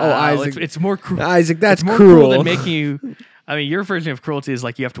 Isaac, it's more cruel. Isaac, that's more cruel than making you. I mean, your version of cruelty is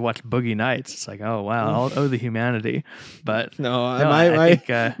like you have to watch Boogie Nights. It's like, oh wow, I'll owe the humanity. But my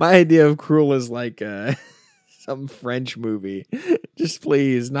idea of cruel is like some French movie. Just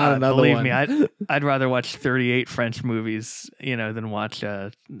please, not another believe one. Believe me, I'd rather watch 38 French movies, you know, than watch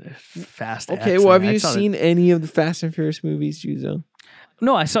Fast X. Okay, well, have you seen any of the Fast and Furious movies, Juzo?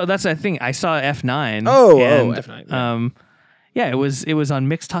 No, I saw. That's the thing. I saw F9. F9. Yeah, it was on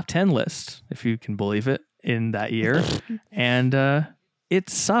Mixed Top 10 list, if you can believe it, in that year, and it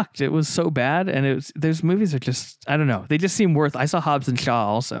sucked. It was so bad, and those movies are just, I don't know. They just seem worth. I saw Hobbs and Shaw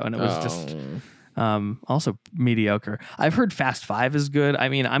also, and it was just. Also mediocre. I've heard Fast 5 is good. I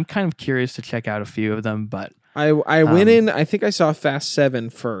mean, I'm kind of curious to check out a few of them, but I went in. I think I saw Fast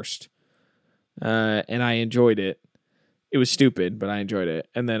 7 first, and I enjoyed it. It was stupid, but I enjoyed it.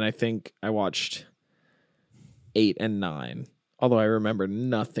 And then I think I watched 8 and 9, although I remember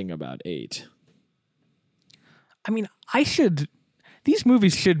nothing about 8. I mean, these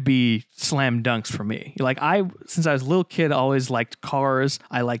movies should be slam dunks for me. Like since I was a little kid, always liked cars.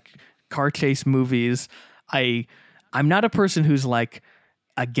 I like car chase movies. I'm not a person who's like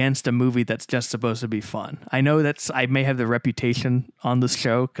against a movie that's just supposed to be fun. I know I may have the reputation on this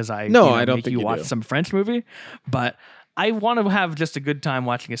show because I don't make think you watch some French movie, but I want to have just a good time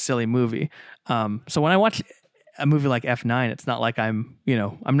watching a silly movie. So when I watch a movie like F9, it's not like I'm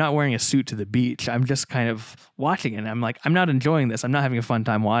not wearing a suit to the beach. I'm just kind of watching it. And I'm like, I'm not enjoying this. I'm not having a fun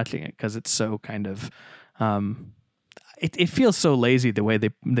time watching it because it's so kind of. It feels so lazy the way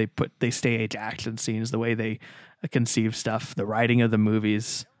they stage action scenes, the way they conceive stuff, the writing of the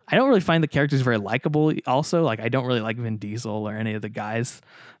movies. I don't really find the characters very likable. Also, like I don't really like Vin Diesel or any of the guys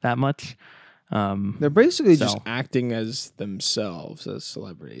that much. They're basically just acting as themselves as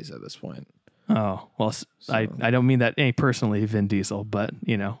celebrities at this point. Oh well, so. I don't mean that any personally, Vin Diesel, but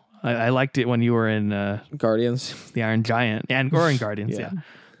you know I liked it when you were in Guardians, the Iron Giant, or in Guardians, yeah.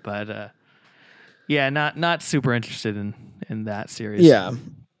 But. Yeah, not super interested in that series. Yeah.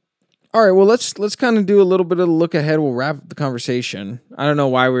 All right, well, let's kind of do a little bit of a look ahead. We'll wrap up the conversation. I don't know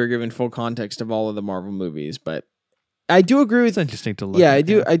why we were giving full context of all of the Marvel movies, but I do agree with... It's interesting to look at. I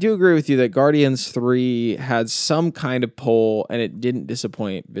do agree with you that Guardians 3 had some kind of pull, and it didn't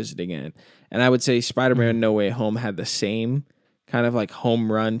disappoint visiting it. And I would say Spider-Man No Way Home had the same kind of like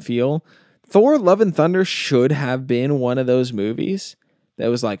home run feel. Thor Love and Thunder should have been one of those movies that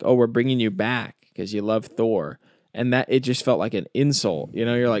was like, oh, we're bringing you back because you love Thor, and that it just felt like an insult. You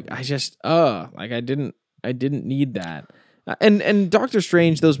know, you're like, I didn't need that. And Doctor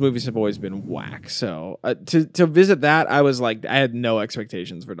Strange, those movies have always been whack. So to visit that, I was like, I had no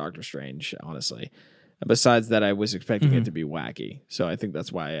expectations for Doctor Strange, honestly. Besides that, I was expecting it to be wacky. So I think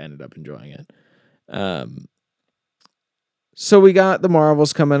that's why I ended up enjoying it. So we got the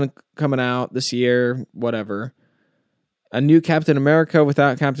Marvels coming out this year, whatever. A new Captain America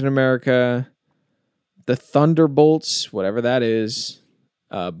without Captain America. The Thunderbolts, whatever that is.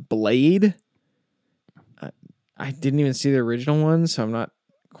 Blade. I didn't even see the original one, so I'm not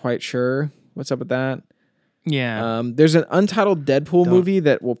quite sure what's up with that. Yeah. There's an untitled Deadpool movie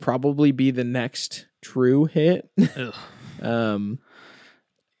that will probably be the next true hit.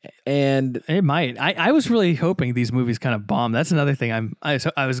 And it might. I was really hoping these movies kind of bomb. That's another thing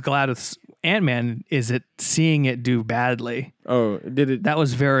I was glad with Ant-Man is seeing it do badly. Oh, did it? That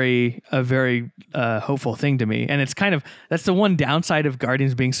was a very hopeful thing to me. And it's that's the one downside of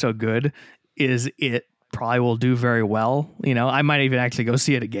Guardians being so good is it probably will do very well. I might even actually go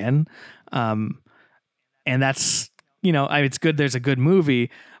see it again. And that's, it's good. There's a good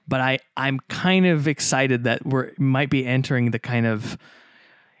movie, but I'm kind of excited that might be entering the kind of,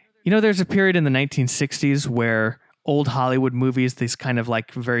 there's a period in the 1960s where old Hollywood movies, these kind of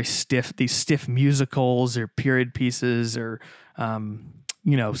like very stiff musicals or period pieces or,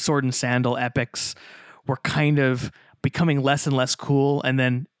 sword and sandal epics were kind of becoming less and less cool. And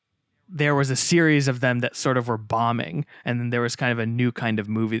then there was a series of them that sort of were bombing. And then there was kind of a new kind of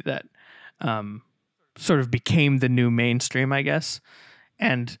movie that sort of became the new mainstream, I guess.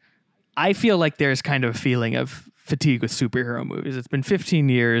 And I feel like there's kind of a feeling of fatigue with superhero movies. It's been 15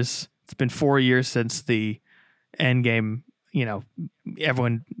 years. It's been 4 years since the Endgame,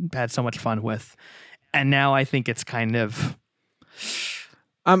 everyone had so much fun with. And now I think it's kind of...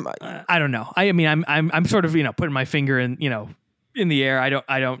 I don't know. I mean, I'm sort of, putting my finger in the air.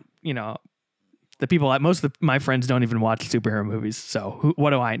 I don't, most of my friends don't even watch superhero movies. So what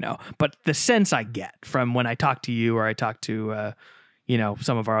do I know? But the sense I get from when I talk to you or I talk to,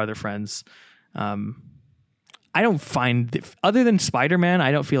 some of our other friends, I don't find, other than Spider-Man,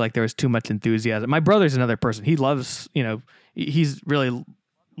 I don't feel like there was too much enthusiasm. My brother's another person. He loves, he's really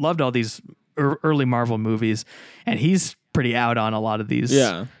loved all these early Marvel movies, and he's pretty out on a lot of these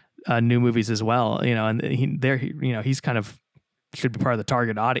new movies as well. And he's kind of should be part of the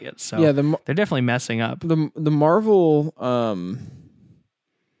target audience. So yeah, they're definitely messing up. The Marvel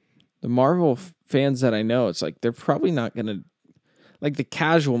fans that I know, it's like they're probably not gonna, like the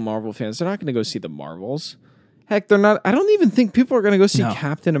casual Marvel fans, they're not gonna go see the Marvels. Heck, they're not. I don't even think people are gonna go see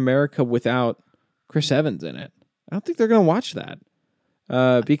Captain America without Chris Evans in it. I don't think they're gonna watch that.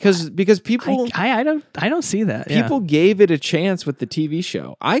 Because people, I don't see that. People gave it a chance with the TV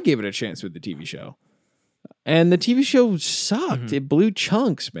show. I gave it a chance with the TV show, and the TV show sucked. Mm-hmm. It blew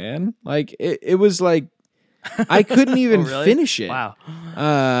chunks, man. Like it was like I couldn't even finish it. Wow.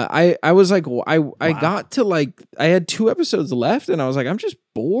 I was like, I got to like I had 2 episodes left, and I was like, I'm just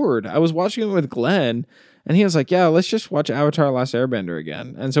bored. I was watching it with Glenn. And he was like, yeah, let's just watch Avatar Last Airbender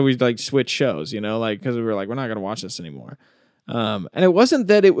again. And so we like switched shows, because we were like, we're not going to watch this anymore. And it wasn't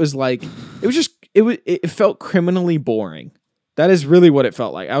that it was like, it felt criminally boring. That is really what it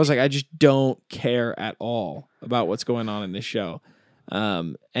felt like. I was like, I just don't care at all about what's going on in this show.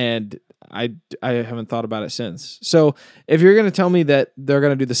 And I haven't thought about it since. So if you're going to tell me that they're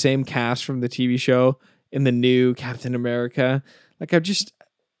going to do the same cast from the TV show in the new Captain America, like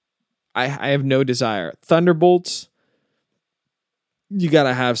I have no desire. Thunderbolts, you got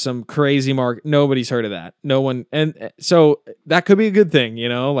to have some crazy mark. Nobody's heard of that. No one. And so that could be a good thing,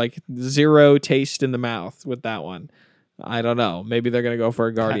 like zero taste in the mouth with that one. I don't know. Maybe they're going to go for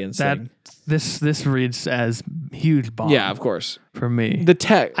a Guardians thing. This reads as huge bomb. Yeah, of course. For me. The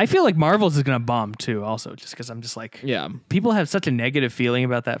tech. I feel like Marvel's is going to bomb too also, just because I'm just like, yeah. People have such a negative feeling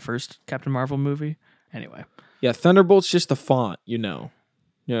about that first Captain Marvel movie. Anyway. Yeah, Thunderbolt's just the font, you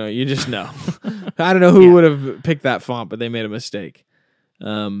just know. I don't know who would have picked that font, but they made a mistake.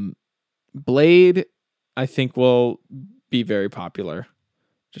 Blade, I think, will be very popular,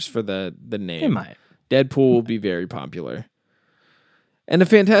 just for the name. It might. Deadpool will be very popular, and the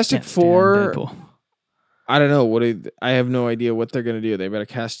Fantastic Four. I don't know I have no idea what they're gonna do. They better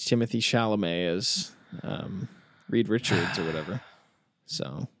cast Timothée Chalamet as Reed Richards or whatever.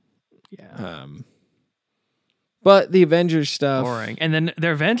 So yeah. But the Avengers stuff, boring. And then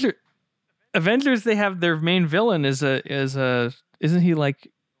their Avengers, they have their main villain is isn't he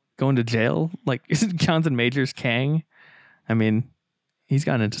like going to jail? Like, isn't Jonathan Majors Kang? I mean, he's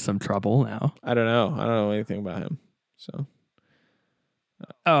gotten into some trouble now. I don't know anything about him. So,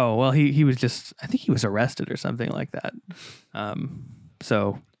 oh well, he was just, I think he was arrested or something like that.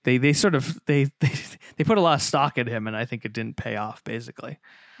 So they sort of they put a lot of stock in him, and I think it didn't pay off basically.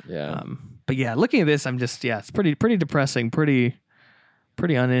 Yeah. But yeah, looking at this, I'm just, it's pretty depressing, pretty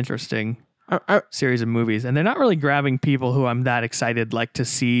uninteresting series of movies, and they're not really grabbing people who I'm that excited like to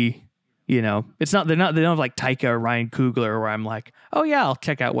see. They don't have like Taika or Ryan Coogler where I'm like, oh yeah, I'll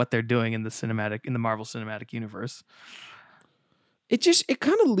check out what they're doing in the Marvel Cinematic Universe. It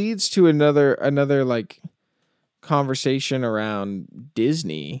kind of leads to another like conversation around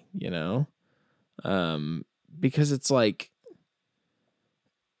Disney, because it's like,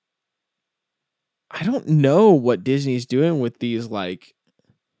 I don't know what Disney's doing with these, like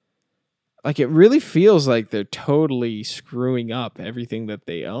it really feels like they're totally screwing up everything that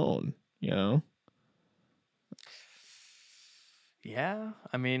they own, Yeah,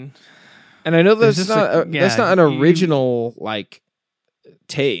 I mean, and I know there's that's just that's not an original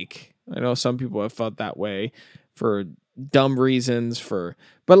take. I know some people have felt that way for dumb reasons,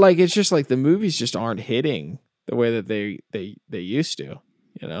 but like it's just like the movies just aren't hitting the way that they used to,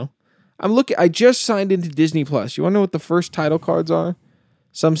 I just signed into Disney Plus. You want to know what the first title cards are?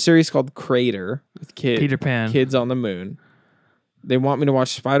 Some series called Crater with Peter Pan. kids on the moon. They want me to watch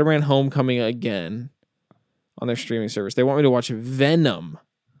Spider-Man Homecoming again on their streaming service. They want me to watch Venom.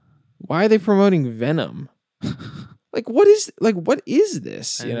 Why are they promoting Venom? What is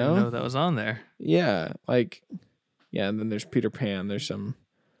this? I didn't even know that was on there. Yeah, and then there's Peter Pan. There's some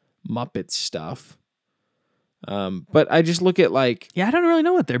Muppet stuff. But I just look at I don't really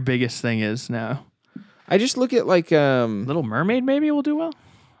know what their biggest thing is now. I just look at Little Mermaid maybe will do well.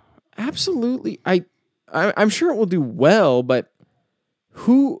 Absolutely, I'm sure it will do well, but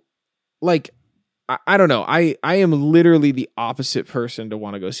who I don't know. I am literally the opposite person to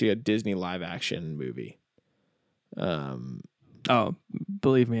want to go see a Disney live action movie. Oh,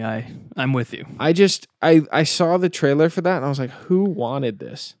 believe me, I'm with you. I saw the trailer for that and I was like, who wanted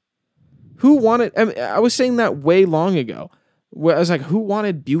this? Who wanted? I mean, I was saying that way long ago. Where I was like, who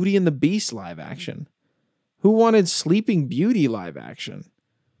wanted Beauty and the Beast live action? Who wanted Sleeping Beauty live action?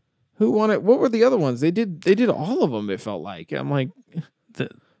 Who wanted? What were the other ones? They did all of them. It felt like I'm like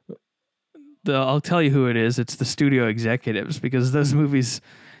I'll tell you who it is. It's the studio executives, because those movies,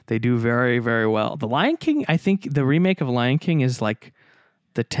 they do very, very well. The Lion King, I think the remake of Lion King is like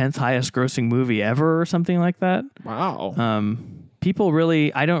the 10th highest grossing movie ever or something like that. Wow. People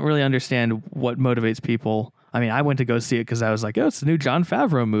really, I don't really understand what motivates people. I mean, I went to go see it because I was like, oh, it's the new Jon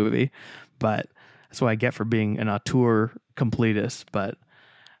Favreau movie, but that's what I get for being an auteur completist. But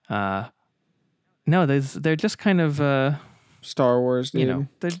no, they're just kind of Star Wars, dude.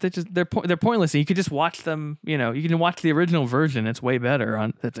 They're pointless. And you could just watch them. You can watch the original version. It's way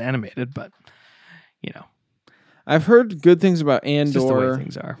better that's animated. But I've heard good things about Andor. It's just the way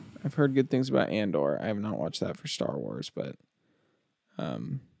things are. I've heard good things about Andor. I have not watched that for Star Wars, but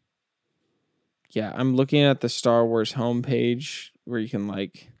yeah, I'm looking at the Star Wars homepage where you can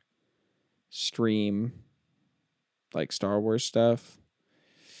stream Star Wars stuff.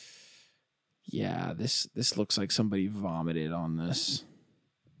 Yeah, this looks like somebody vomited on this.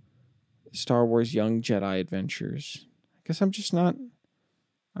 Star Wars Young Jedi Adventures. I guess I'm just not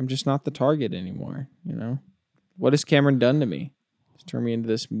the target anymore, What has Cameron done to me? He's turned me into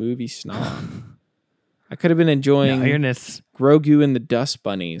this movie snob. I could have been enjoying Grogu and the Dust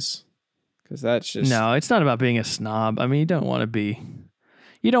Bunnies. Because that's just... No, it's not about being a snob. I mean, you don't want to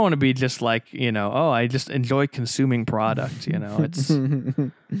be just like, I just enjoy consuming product, It's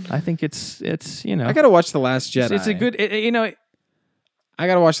I think it's I got to watch The Last Jedi. It's a good I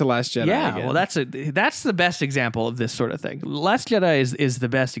got to watch The Last Jedi. Yeah, again. well that's the best example of this sort of thing. Last Jedi is the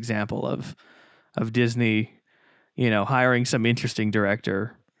best example of Disney, hiring some interesting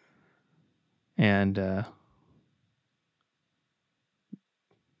director and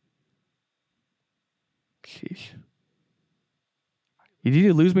sheesh. Did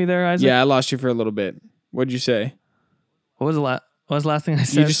you lose me there, Isaac? Yeah, I lost you for a little bit. What did you say? What was the last thing I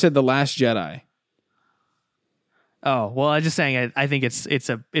said? You just said The Last Jedi. Oh, well, I was just saying I think it's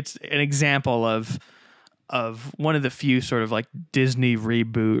an example of one of the few sort of like Disney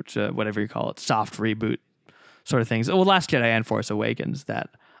reboot, whatever you call it, soft reboot sort of things. Well, Last Jedi and Force Awakens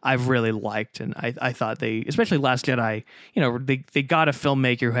that I've really liked, and I thought they, especially Last Jedi, they got a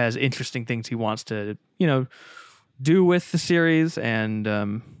filmmaker who has interesting things he wants to, do with the series, and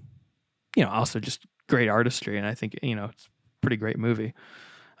also just great artistry, and I think it's a pretty great movie.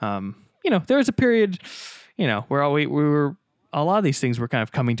 There was a period, where we were, a lot of these things were kind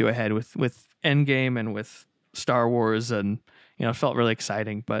of coming to a head with Endgame and with Star Wars, and it felt really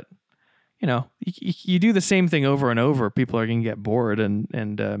exciting, but you do the same thing over and over, people are going to get bored, and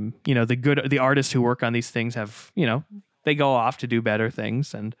the artists who work on these things have, they go off to do better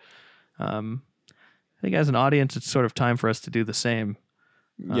things, and I think as an audience, it's sort of time for us to do the same.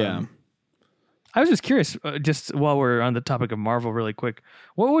 Yeah. I was just curious, just while we're on the topic of Marvel really quick,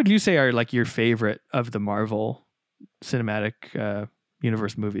 what would you say are like your favorite of the Marvel Cinematic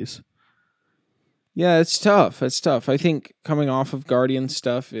Universe movies? Yeah, it's tough. I think coming off of Guardian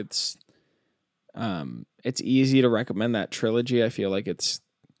stuff, it's easy to recommend that trilogy. I feel like it's,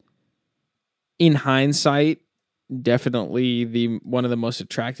 in hindsight, definitely the one of the most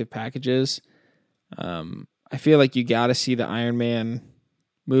attractive packages. I feel like you got to see the Iron Man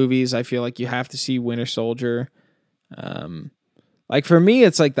movies. I feel like you have to see Winter Soldier. Like for me,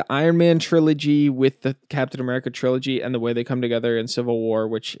 it's like the Iron Man trilogy with the Captain America trilogy and the way they come together in Civil War,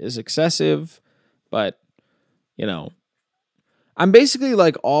 which is excessive, but you know, I'm basically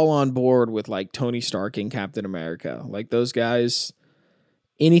like all on board with like Tony Stark and Captain America. Like those guys,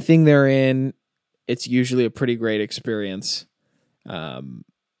 anything they're in, it's usually a pretty great experience.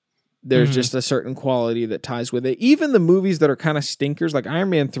 There's just a certain quality that ties with it. Even the movies that are kind of stinkers, like Iron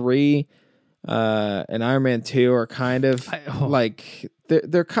Man 3 and Iron Man 2 are kind of like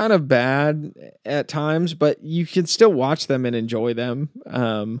they're kind of bad at times, but you can still watch them and enjoy them.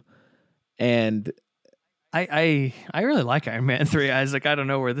 And I really like Iron Man 3. I was like, I don't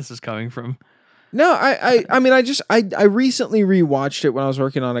know where this is coming from. no, I mean, I recently rewatched it when I was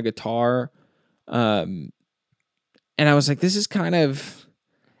working on a guitar. And I was like, this is kind of,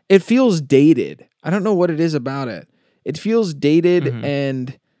 it feels dated. I don't know what it is about it. It feels dated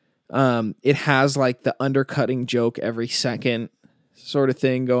and it has like the undercutting joke every second sort of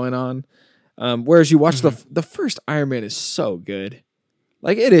thing going on. Whereas you watch the first Iron Man is so good.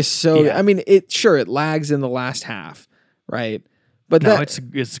 Like it is so, I mean, it lags in the last half, right? But no, it's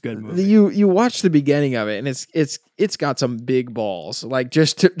a good movie. You watch the beginning of it, and it's got some big balls. Like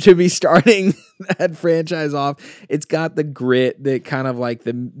just to be starting that franchise off, it's got the grit that kind of like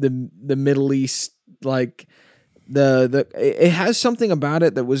the Middle East, like it has something about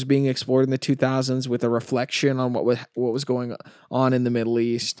it that was being explored in the 2000s with a reflection on what was going on in the Middle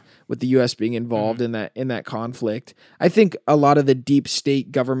East, with the U.S. being involved in that conflict. I think a lot of the deep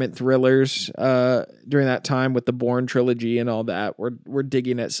state government thrillers during that time with the Bourne trilogy and all that, we're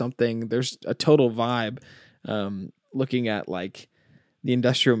digging at something. There's a total vibe looking at like the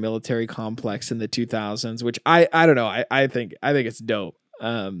industrial military complex in the 2000s, which I don't know. I think it's dope.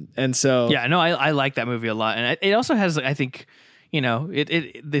 And so yeah, no, I like that movie a lot, and it also has, I think, you know,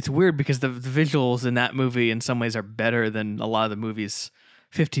 it's weird because the visuals in that movie in some ways are better than a lot of the movies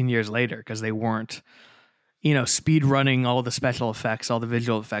 15 years later because they weren't, you know, speed running all the special effects, all the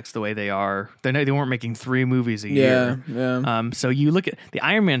visual effects the way they are. They weren't making 3 movies a year. Yeah. So you look at the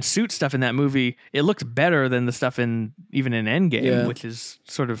Iron Man suit stuff in that movie, it looks better than the stuff even in Endgame, which is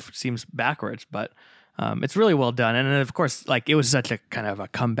sort of seems backwards, but. It's really well done, and of course, like it was such a kind of a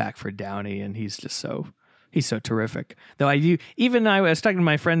comeback for Downey, and he's so terrific. Though I was talking to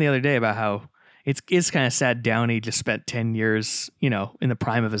my friend the other day about how it's kind of sad Downey just spent 10 years, you know, in the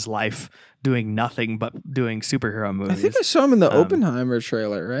prime of his life doing nothing but doing superhero movies. I think I saw him in the Oppenheimer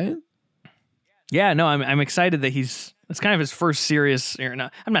trailer, right? Yeah, no, I'm excited that it's kind of his first serious. I'm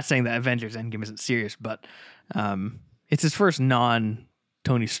not saying that Avengers Endgame isn't serious, but it's his first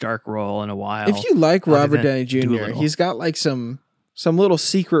Tony Stark role in a while. If you like Robert Downey Jr., he's got like some little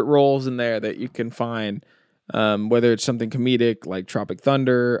secret roles in there that you can find, whether it's something comedic like Tropic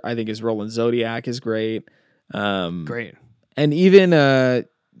Thunder. I think his role in Zodiac is great. Great. And even the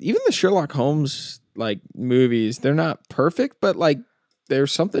Sherlock Holmes like movies, they're not perfect, but like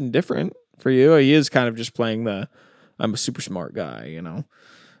there's something different for you. He is kind of just playing I'm a super smart guy, you know.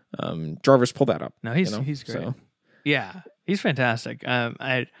 Jarvis, pull that up. No, he's great. So. Yeah. He's fantastic. It'll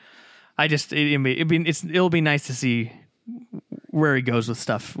be nice to see where he goes with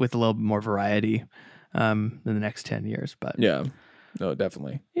stuff with a little bit more variety in the next 10 years. But yeah, no,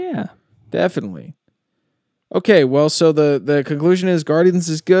 definitely. Yeah, definitely. Okay, well, so the conclusion is Guardians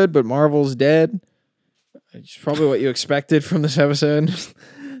is good, but Marvel's dead. It's probably what you expected from this episode.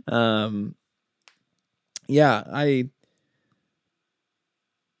 Yeah,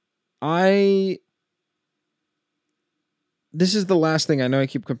 this is the last thing. I know I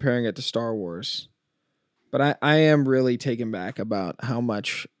keep comparing it to Star Wars, but I am really taken back about how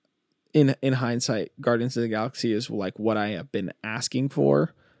much, in hindsight, Guardians of the Galaxy is like what I have been asking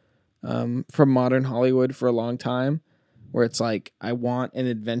for from modern Hollywood for a long time, where it's like I want an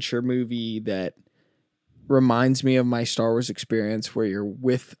adventure movie that reminds me of my Star Wars experience, where you're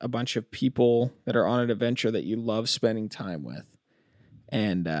with a bunch of people that are on an adventure that you love spending time with.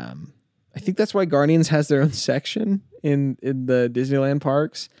 And I think that's why Guardians has their own section in the Disneyland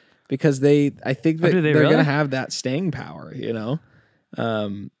parks, because I think that they're really? going to have that staying power, you know?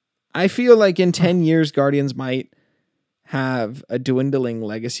 I feel like in 10 years, Guardians might have a dwindling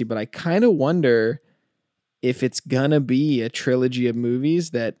legacy, but I kind of wonder if it's going to be a trilogy of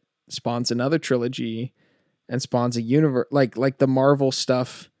movies that spawns another trilogy and spawns a universe, like the Marvel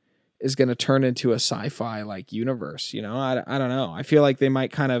stuff is going to turn into a sci-fi like universe, you know? I don't know. I feel like they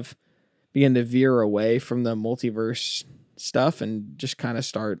might kind of begin to veer away from the multiverse stuff and just kind of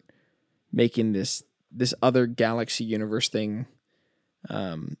start making this this other galaxy universe thing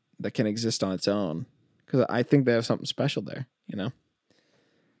that can exist on its own, because I think they have something special there, you know.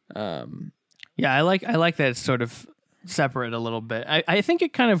 Yeah, I like that it's sort of separate a little bit. I think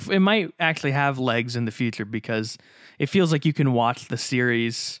it might actually have legs in the future, because it feels like you can watch the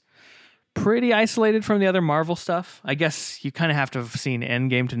series pretty isolated from the other Marvel stuff. I guess you kind of have to have seen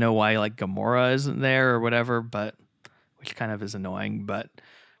Endgame to know why like Gamora isn't there or whatever, but which kind of is annoying. But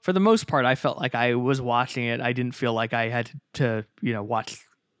for the most part, I felt like I was watching it. I didn't feel like I had to watch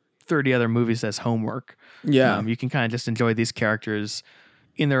 30 other movies as homework. Yeah. You can kind of just enjoy these characters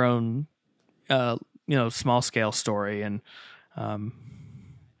in their own small scale story. And I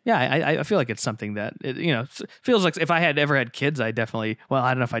feel like it's something that feels like if I had ever had kids, I definitely, well,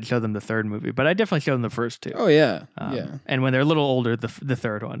 I don't know if I'd show them the third movie, but I definitely show them the first two. Oh yeah. And when they're a little older, the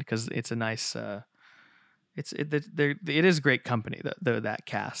third one, because it's a nice it is great company, that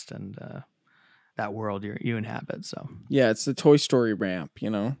cast and that world you inhabit. So yeah, it's the Toy Story ramp,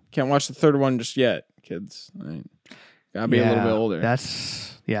 can't watch the third one just yet, kids. Gotta be a little bit older.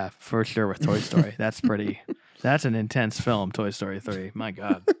 That's for sure with Toy Story. That's an intense film, Toy Story 3. My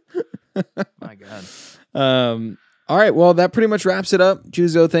God. My God. All right. Well, that pretty much wraps it up.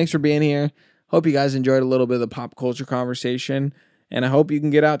 Juzo, thanks for being here. Hope you guys enjoyed a little bit of the pop culture conversation. And I hope you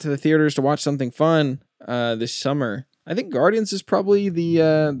can get out to the theaters to watch something fun this summer. I think Guardians is probably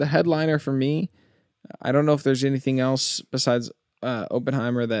the headliner for me. I don't know if there's anything else besides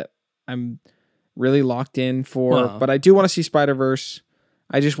Oppenheimer that I'm really locked in for. But I do want to see Spider-Verse.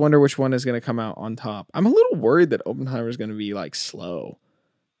 I just wonder which one is going to come out on top. I'm a little worried that Oppenheimer is going to be like slow.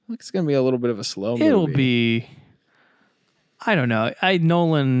 Like it's going to be a little bit of a slow movie. It'll be. I don't know.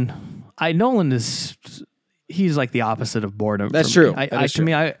 Nolan is. He's like the opposite of boredom. That's true. To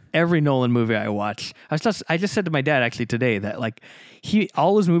me, every Nolan movie I watch, I just said to my dad actually today that like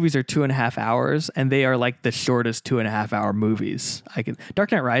all his movies are 2.5 hours, and they are like the shortest 2.5 hour movies.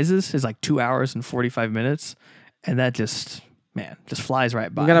 Dark Knight Rises is like 2 hours and 45 minutes, and that just flies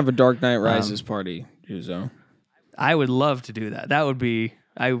right by. We're gonna have a Dark Knight Rises party, Juzo. I would love to do that.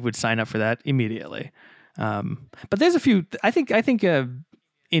 I would sign up for that immediately. But there's a few. I think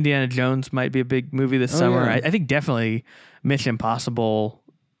Indiana Jones might be a big movie this summer. Yeah. I think definitely Mission Impossible.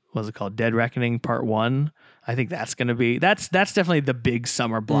 What's it called? Dead Reckoning Part 1. I think that's going to be that's definitely the big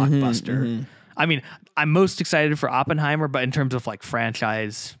summer blockbuster. Mm-hmm. I mean, I'm most excited for Oppenheimer, but in terms of like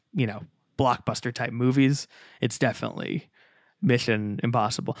franchise, blockbuster type movies, it's definitely Mission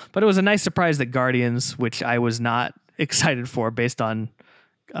Impossible. But it was a nice surprise that Guardians, which I was not excited for based on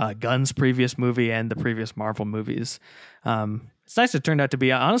Gunn's previous movie and the previous Marvel movies. It's nice it turned out to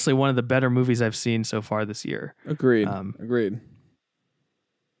be honestly one of the better movies I've seen so far this year. Agreed. Agreed.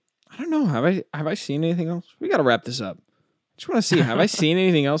 I don't know. Have I seen anything else? We got to wrap this up. I just want to see. Have I seen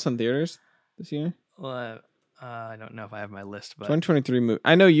anything else on theaters this year? Well, I don't know if I have my list, but 2023 movie.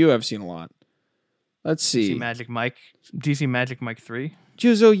 I know you have seen a lot. Let's see. Do you see Magic Mike 3?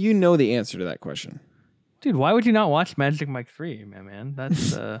 Juzo, you know the answer to that question. Dude, why would you not watch Magic Mike 3, man?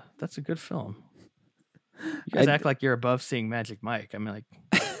 That's a good film. You guys act like you're above seeing Magic Mike. I mean, like,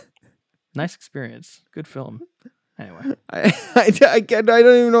 nice experience. Good film. Anyway. I don't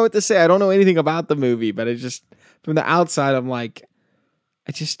even know what to say. I don't know anything about the movie, but it just, from the outside, I'm like,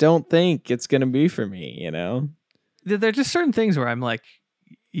 I just don't think it's going to be for me, There are just certain things where I'm like,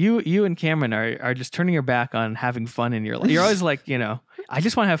 you and Cameron are just turning your back on having fun in your life. You're always like, I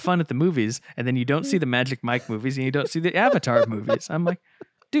just want to have fun at the movies, and then you don't see the Magic Mike movies, and you don't see the Avatar movies. I'm like,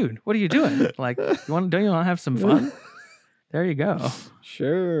 dude, what are you doing? Like, don't you want to have some fun? There you go.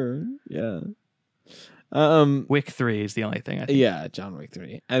 Sure. Yeah. Wick 3 is the only thing I think. Yeah, John Wick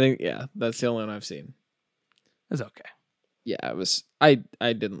 3. I think that's the only one I've seen. It's okay. Yeah, it was. I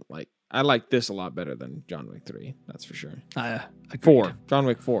like this a lot better than John Wick 3. That's for sure. 4. John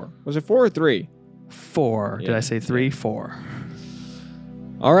Wick 4. Was it 4 or 3? 4. Yeah. Did I say 3? 4.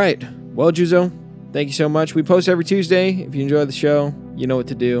 All right. Well, Juzo, thank you so much. We post every Tuesday. If you enjoy the show, you know what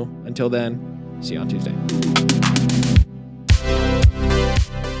to do. Until then, see you on Tuesday.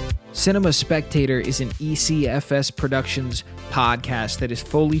 Cinema Spectator is an ECFS Productions podcast that is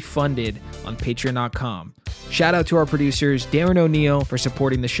fully funded on Patreon.com. Shout out to our producers, Darren O'Neill, for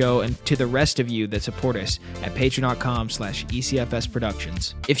supporting the show, and to the rest of you that support us at Patreon.com/ECFS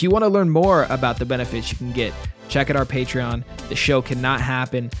Productions. If you want to learn more about the benefits you can get, check out our Patreon. The show cannot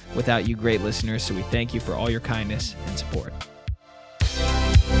happen without you great listeners, so we thank you for all your kindness and support.